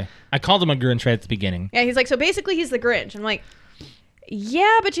that way. I called him a Grinch right at the beginning. yeah, he's like, so basically he's the Grinch. I'm like,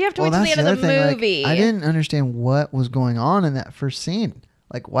 yeah, but you have to wait till the that's end of other the thing, like, movie. I didn't understand what was going on in that first scene.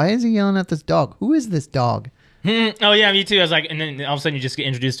 Like, why is he yelling at this dog? Who is this dog? Oh yeah, me too. I was like, and then all of a sudden you just get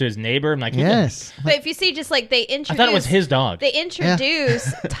introduced to his neighbor. I'm like, who the- Yes. But if you see, just like they introduce, I thought it was his dog. They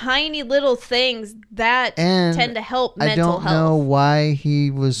introduce tiny little things that And tend to help I mental don't health. know why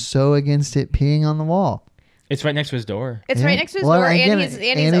he was so against it peeing on the wall. It's right next to his door. It's Yeah. right next to his Well, door, again,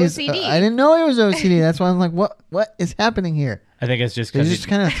 and he's OCD. I didn't know he was OCD. That's why I'm like, what is happening here? I think it's just They because just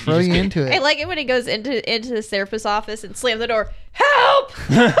kind of throw you into I it. like it when he goes into the therapist's office and slams the door. Help!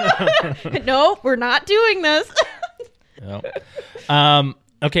 No, we're not doing this.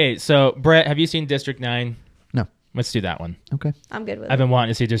 Okay, so Brett, have you seen District 9? No. Let's do that one. Okay. I'm good with I've it. been wanting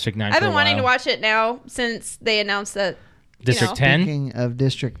to see District 9 I've for a been wanting to while. watch it now since they announced that. District 10? Speaking of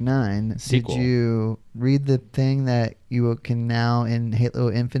District 9, Sequel. did you read the thing that you can now in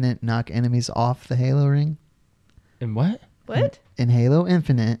Halo Infinite knock enemies off the Halo ring? And what? What? In Halo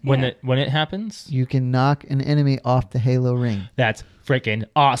Infinite, When Yeah. it happens? you can knock an enemy off the Halo ring. That's freaking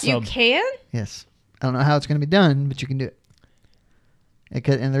awesome. You can? Yes. I don't know how it's going to be done, but you can do it.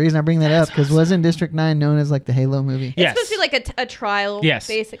 And the reason I bring that up, because wasn't District 9 known as like the Halo movie? Yes. It's supposed to be like a trial, Yes.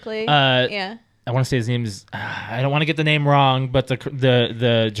 basically. Yeah. I want to say his name is. I don't want to get the name wrong, but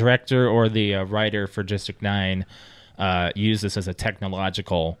the director or the writer for District 9 used this as a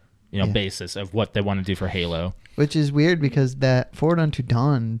technological basis of what they want to do for Halo. Which is weird because that Forward Unto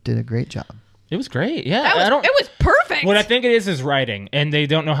Dawn did a great job. It was great. Yeah, It was perfect. What I think it is writing, and they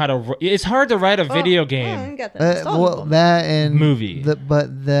don't know how to. It's hard to write a video game. Got that installed. Well, that and Movie.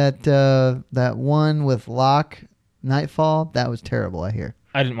 But that one with Locke, Nightfall, that was terrible. I hear.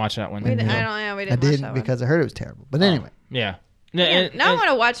 I didn't watch that one. we didn't I watch I that didn't one. because I heard it was terrible. But anyway, Yeah. Yeah, now I want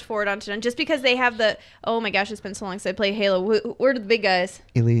to watch Forward Unto Dawn just because they have the. Oh my gosh, it's been so long since I played Halo. Where are the big guys?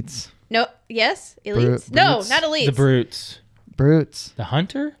 Elites, No, yes, elites. No, Brutes. not elites. The Brutes. Brutes. The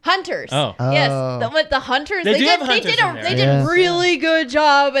Hunter? Hunters. Oh. Yes, Oh. the hunters. They do have They hunters did in there. they did Yeah. really good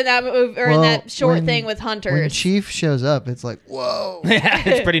job in that movie or in Well, that short when- thing with When hunters. Chief shows up, it's like, whoa. Yeah,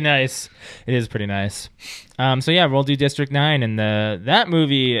 it's pretty nice. It is pretty nice. So yeah, we'll do District 9, and that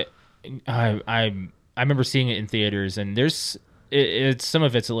movie, I remember seeing it in theaters, and it's some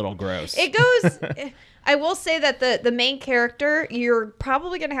of it's a little gross. It goes. I will say that the main character, you're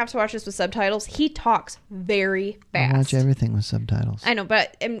probably going to have to watch this with subtitles. He talks very I fast. watch everything with subtitles. I know,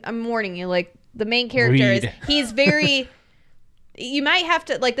 but I'm warning you. Like the main character Read. he's very. You might have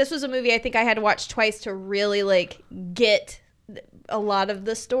to like. This was a movie I think I had to watch twice to really like get a lot of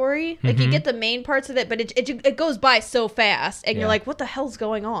the story. Like you get the main parts of it, but it goes by so fast, and Yeah. you're like, what the hell's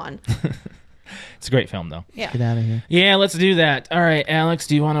going on? It's a great film, though. Yeah. Get out of here. Yeah, let's do that. All right, Alex,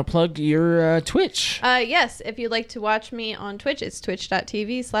 do you want to plug your Twitch? Yes, if you'd like to watch me on Twitch, it's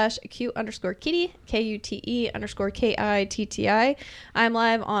twitch.tv/Q_Kitty, KUTE_KITTI. I'm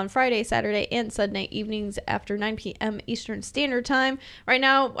live on Friday, Saturday, and Sunday evenings after 9 p.m. Eastern Standard Time. Right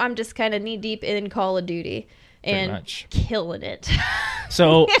now, I'm just kind of knee deep in Call of Duty and much. killing it.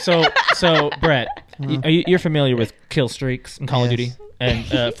 So Brett, you're familiar with kill streaks in Call of Yes. Duty?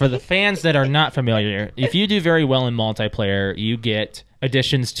 And for the fans that are not familiar, if you do very well in multiplayer, you get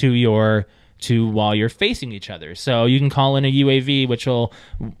additions to while you're facing each other. So you can call in a UAV, which will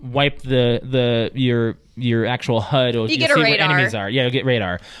wipe your actual HUD. Or You you'll get a see where radar. enemies are. Yeah, you'll get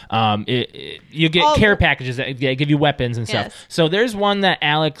radar. You get All- care packages that give you weapons and stuff. Yes. So there's one that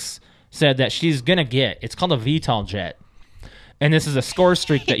Alex said that she's gonna get. It's called a VTOL jet. And this is a score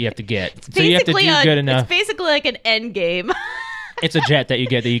streak that you have to get. So you have to do good enough. It's basically like an end game. It's a jet that you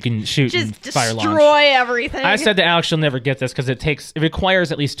get that you can shoot and Just fire destroy launch. everything. I said to Alex she'll never get this because it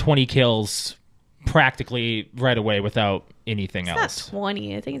requires at least 20 kills practically right away without anything it's not else.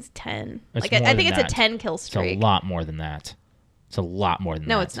 20. I think it's 10. It's Like more I think than it's that. a 10 kill It's a streak. lot more than that. It's a lot more than that.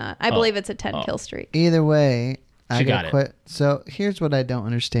 No, it's not. I believe it's a 10 kill streak. Either way, She got it. quit. So here's what I don't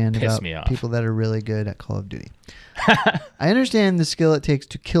understand Piss about me off. people that are really good at Call of Duty. I understand the skill it takes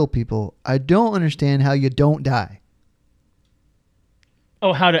to kill people. I don't understand how you don't die.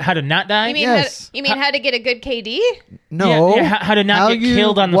 Oh, how to not die? You mean Yes. how to get a good KD? No. Yeah, how to not how get you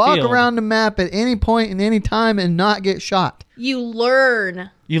killed on the walk field. around the map at any point in any time and not get shot. You learn.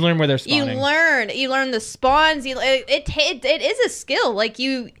 You learn where they're spawning. You learn the spawns. It is a skill. Like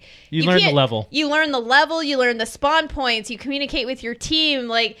you learn the can't- level. You learn the level. You learn the spawn points. You communicate with your team.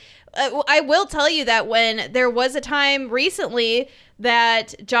 Like I will tell you that when there was a time recently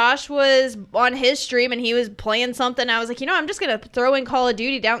that Josh was on his stream and he was playing something, I was like, I'm just gonna throw in Call of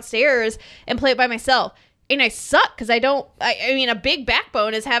Duty downstairs and play it by myself. And I suck because I mean, a big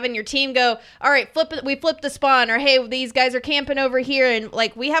backbone is having your team go, all right, we flip the spawn, or hey, these guys are camping over here. And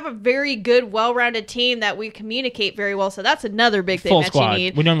like, we have a very good, well-rounded team that we communicate very well. So that's another big thing Full that squad. you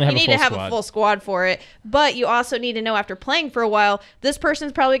need. We normally have you a need full to have squad. a full squad for it. But you also need to know after playing for a while, this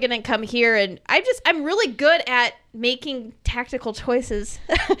person's probably going to come here. And I'm really good at making tactical choices.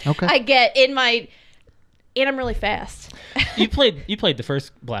 Okay. I get and I'm really fast. You played the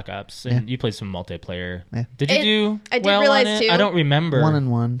first Black Ops, and you played some multiplayer. Yeah. Did you And do I did well realize, on it? too- I don't remember.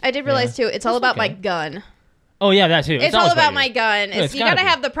 1-1. I did realize too, it's all That's about my okay. gun. Oh yeah, that too. It's all always about you. my gun. Yeah, it's You gotta gotta be.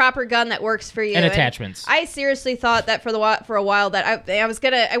 have the proper gun that works for you. And attachments. I seriously thought that for a while that I was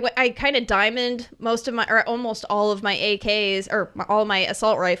gonna. I kind of diamond most of my, or almost all of my AKs, or all my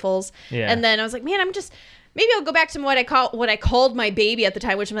assault rifles. Yeah. And then I was like, man, maybe I'll go back to what I called my baby at the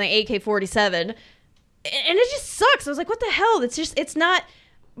time, which was my AK-47. And it just sucks. I was like, what the hell? It's not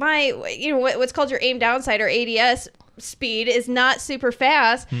my, what's called your aim down sight, or ADS speed is not super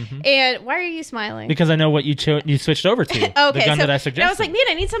fast. And why are you smiling? Because I know what you switched over to. Okay, the gun that I suggested. and I was like, man,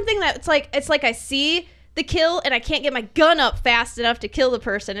 I need something that's like, it's like I see the kill and I can't get my gun up fast enough to kill the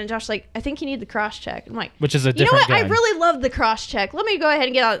person. And Josh's like, I think you need the cross check. I'm like, Which is a you know different what? I gun. really love the cross check. Let me go ahead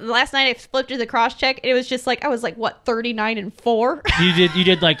and get out. Last night I flipped to the cross check and it was just like, I was like, what, 39-4? You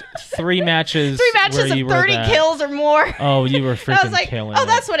did like 3 matches. 3 matches where of you were 30 that- kills or more. Oh, you were I freaking was like, killing oh, it.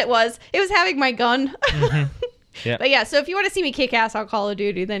 that's what it was. It was having my gun. Yeah. But yeah, so if you want to see me kick ass on Call of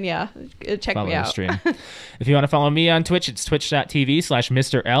Duty, then yeah, check Follow me the out. stream. If you want to follow me on Twitch, it's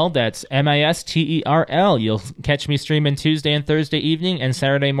twitch.tv/Mr. L. That's MISTERL. You'll catch me streaming Tuesday and Thursday evening and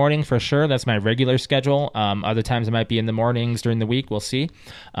Saturday morning for sure. That's my regular schedule. Other times it might be in the mornings during the week. We'll see.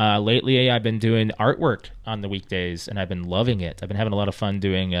 Lately, I've been doing artwork on the weekdays, and I've been loving it. I've been having a lot of fun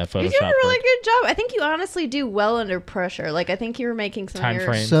doing Photoshop You're doing a really work. good job. I think you honestly do well under pressure. Like, I think you were making some Time of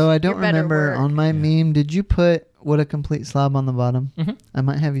your... frames. So I don't Your better remember work. on my meme. Did you put "what a complete slob" on the bottom? Mhm. I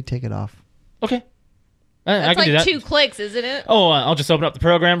might have you take it off. Okay. I That's can do like that. 2 clicks, isn't it? Oh, I'll just open up the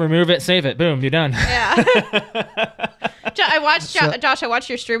program, remove it, save it. Boom, you're done. Yeah. I watched So- Josh. I watched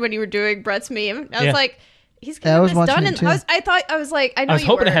your stream when you were doing Brett's meme. I was Yeah. like, he's Yeah, I getting was this watching done. it And too. I was like, I know I was you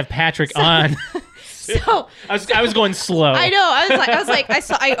hoping to were. have Patrick on. So I was going slow. I know. I was like,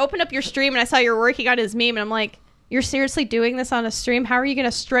 I opened up your stream and I saw you were working on his meme, and I'm like, you're seriously doing this on a stream? How are you going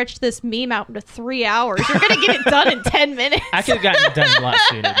to stretch this meme out into 3 hours? You're going to get it done in 10 minutes. I could have gotten it done a lot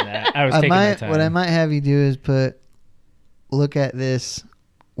sooner than that. I was taking my time. What I might have you do is look at this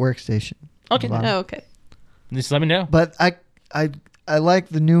workstation. on Okay. the bottom. Oh, okay. Just let me know. But I like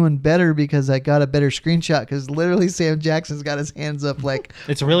the new one better because I got a better screenshot because literally Sam Jackson's got his hands up like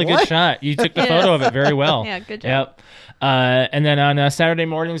It's a really good What? shot. You took the Yeah. photo of it very well. Yeah, good job. Yep. And then on Saturday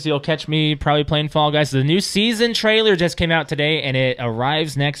mornings, you'll catch me probably playing Fall Guys. The new season trailer just came out today, and it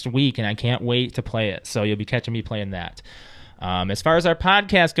arrives next week, and I can't wait to play it. So you'll be catching me playing that. As far as our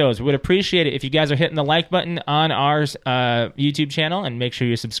podcast goes, we would appreciate it if you guys are hitting the like button on our YouTube channel, and make sure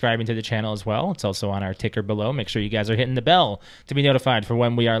you're subscribing to the channel as well. It's also on our ticker below. Make sure you guys are hitting the bell to be notified for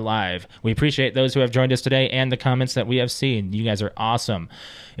when we are live. We appreciate those who have joined us today and the comments that we have seen. You guys are awesome.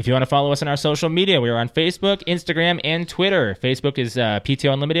 If you want to follow us on our social media, we are on Facebook, Instagram, and Twitter. Facebook is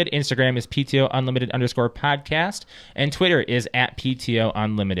PTO Unlimited. Instagram is PTO Unlimited _podcast. And Twitter is at PTO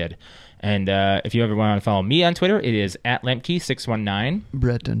Unlimited. And if you ever want to follow me on Twitter, it is at Lemke619.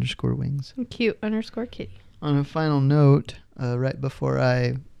 Brett _wings. Cute _kitty. On a final note, right before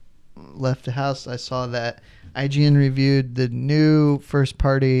I left the house, I saw that IGN reviewed the new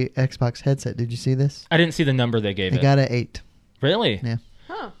first-party Xbox headset. Did you see this? I didn't see the number they gave They it. got an 8, Really? Yeah.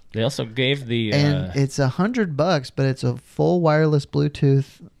 Huh. They also gave the... and it's $100, but it's a full wireless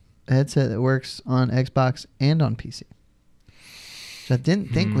Bluetooth headset that works on Xbox and on PC. So I didn't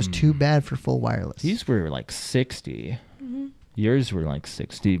think was too bad for full wireless. these were like 60. Yours were like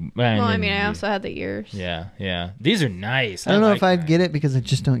 60. Well, I mean, I also had the ears. Yeah. These are nice. I don't know like if I'd mine. get it because I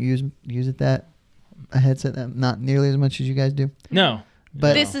just don't use it a headset that not nearly as much as you guys do. No.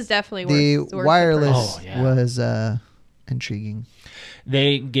 But This is definitely the worth wireless Oh, yeah. was intriguing.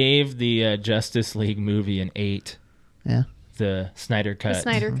 They gave the Justice League movie an 8, Yeah. the Snyder cut. the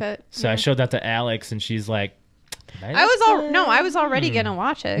Snyder cut. So I showed that to Alex, and she's like, I was already gonna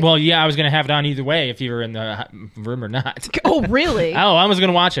watch it. Well, yeah, I was going to have it on either way if you were in the room or not. Oh, really? Oh, I was going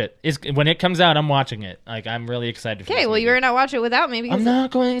to watch it. When it comes out, I'm watching it. Like, I'm really excited for Okay, this well, movie. you better not watch it without me because I'm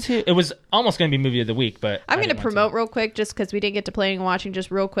not going to. It was almost going to be movie of the week, but I'm I going to didn't want promote real quick just because we didn't get to playing and watching. Just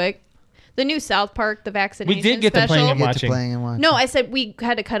real quick, the new South Park, the vaccination We did get to special. playing and Get to watching. playing and watching. No, I said we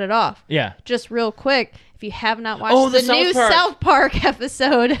had to cut it off. Yeah. Just real quick, if you have not watched Oh, the the new South Park. South Park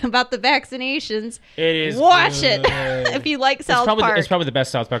episode about the vaccinations, It is watch it. good. If you like South Park. It's probably the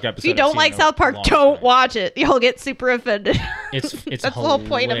best South Park episode. If you don't like South Park, don't watch it. You'll get super offended. It's That's the whole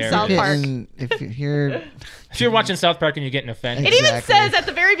point of hilarious. South Park. And if you're If you're watching South Park and you're getting offended, It even Exactly. says at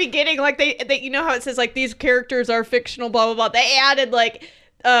the very beginning, like they you know how it says like these characters are fictional, blah blah blah. They added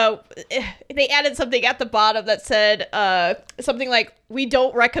they added something at the bottom that said something like we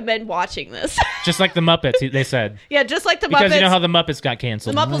don't recommend watching this. just like the Muppets, they said. Yeah, just like the Because Muppets. you know how the Muppets got the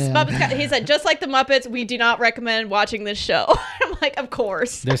canceled. Muppets, he said, just like the Muppets, we do not recommend watching this show. I'm like, of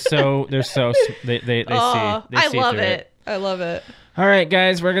course. They see I see love through it. I love it. All right,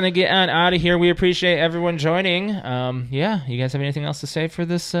 guys, we're gonna get on out of here. We appreciate everyone joining. Yeah, you guys have anything else to say for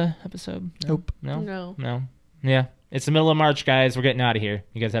this episode? Nope. No. Yeah, it's the middle of March, guys. We're getting out of here.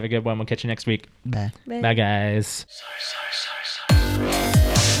 You guys have a good one. We'll catch you next week. bad. Bye guys. Sorry.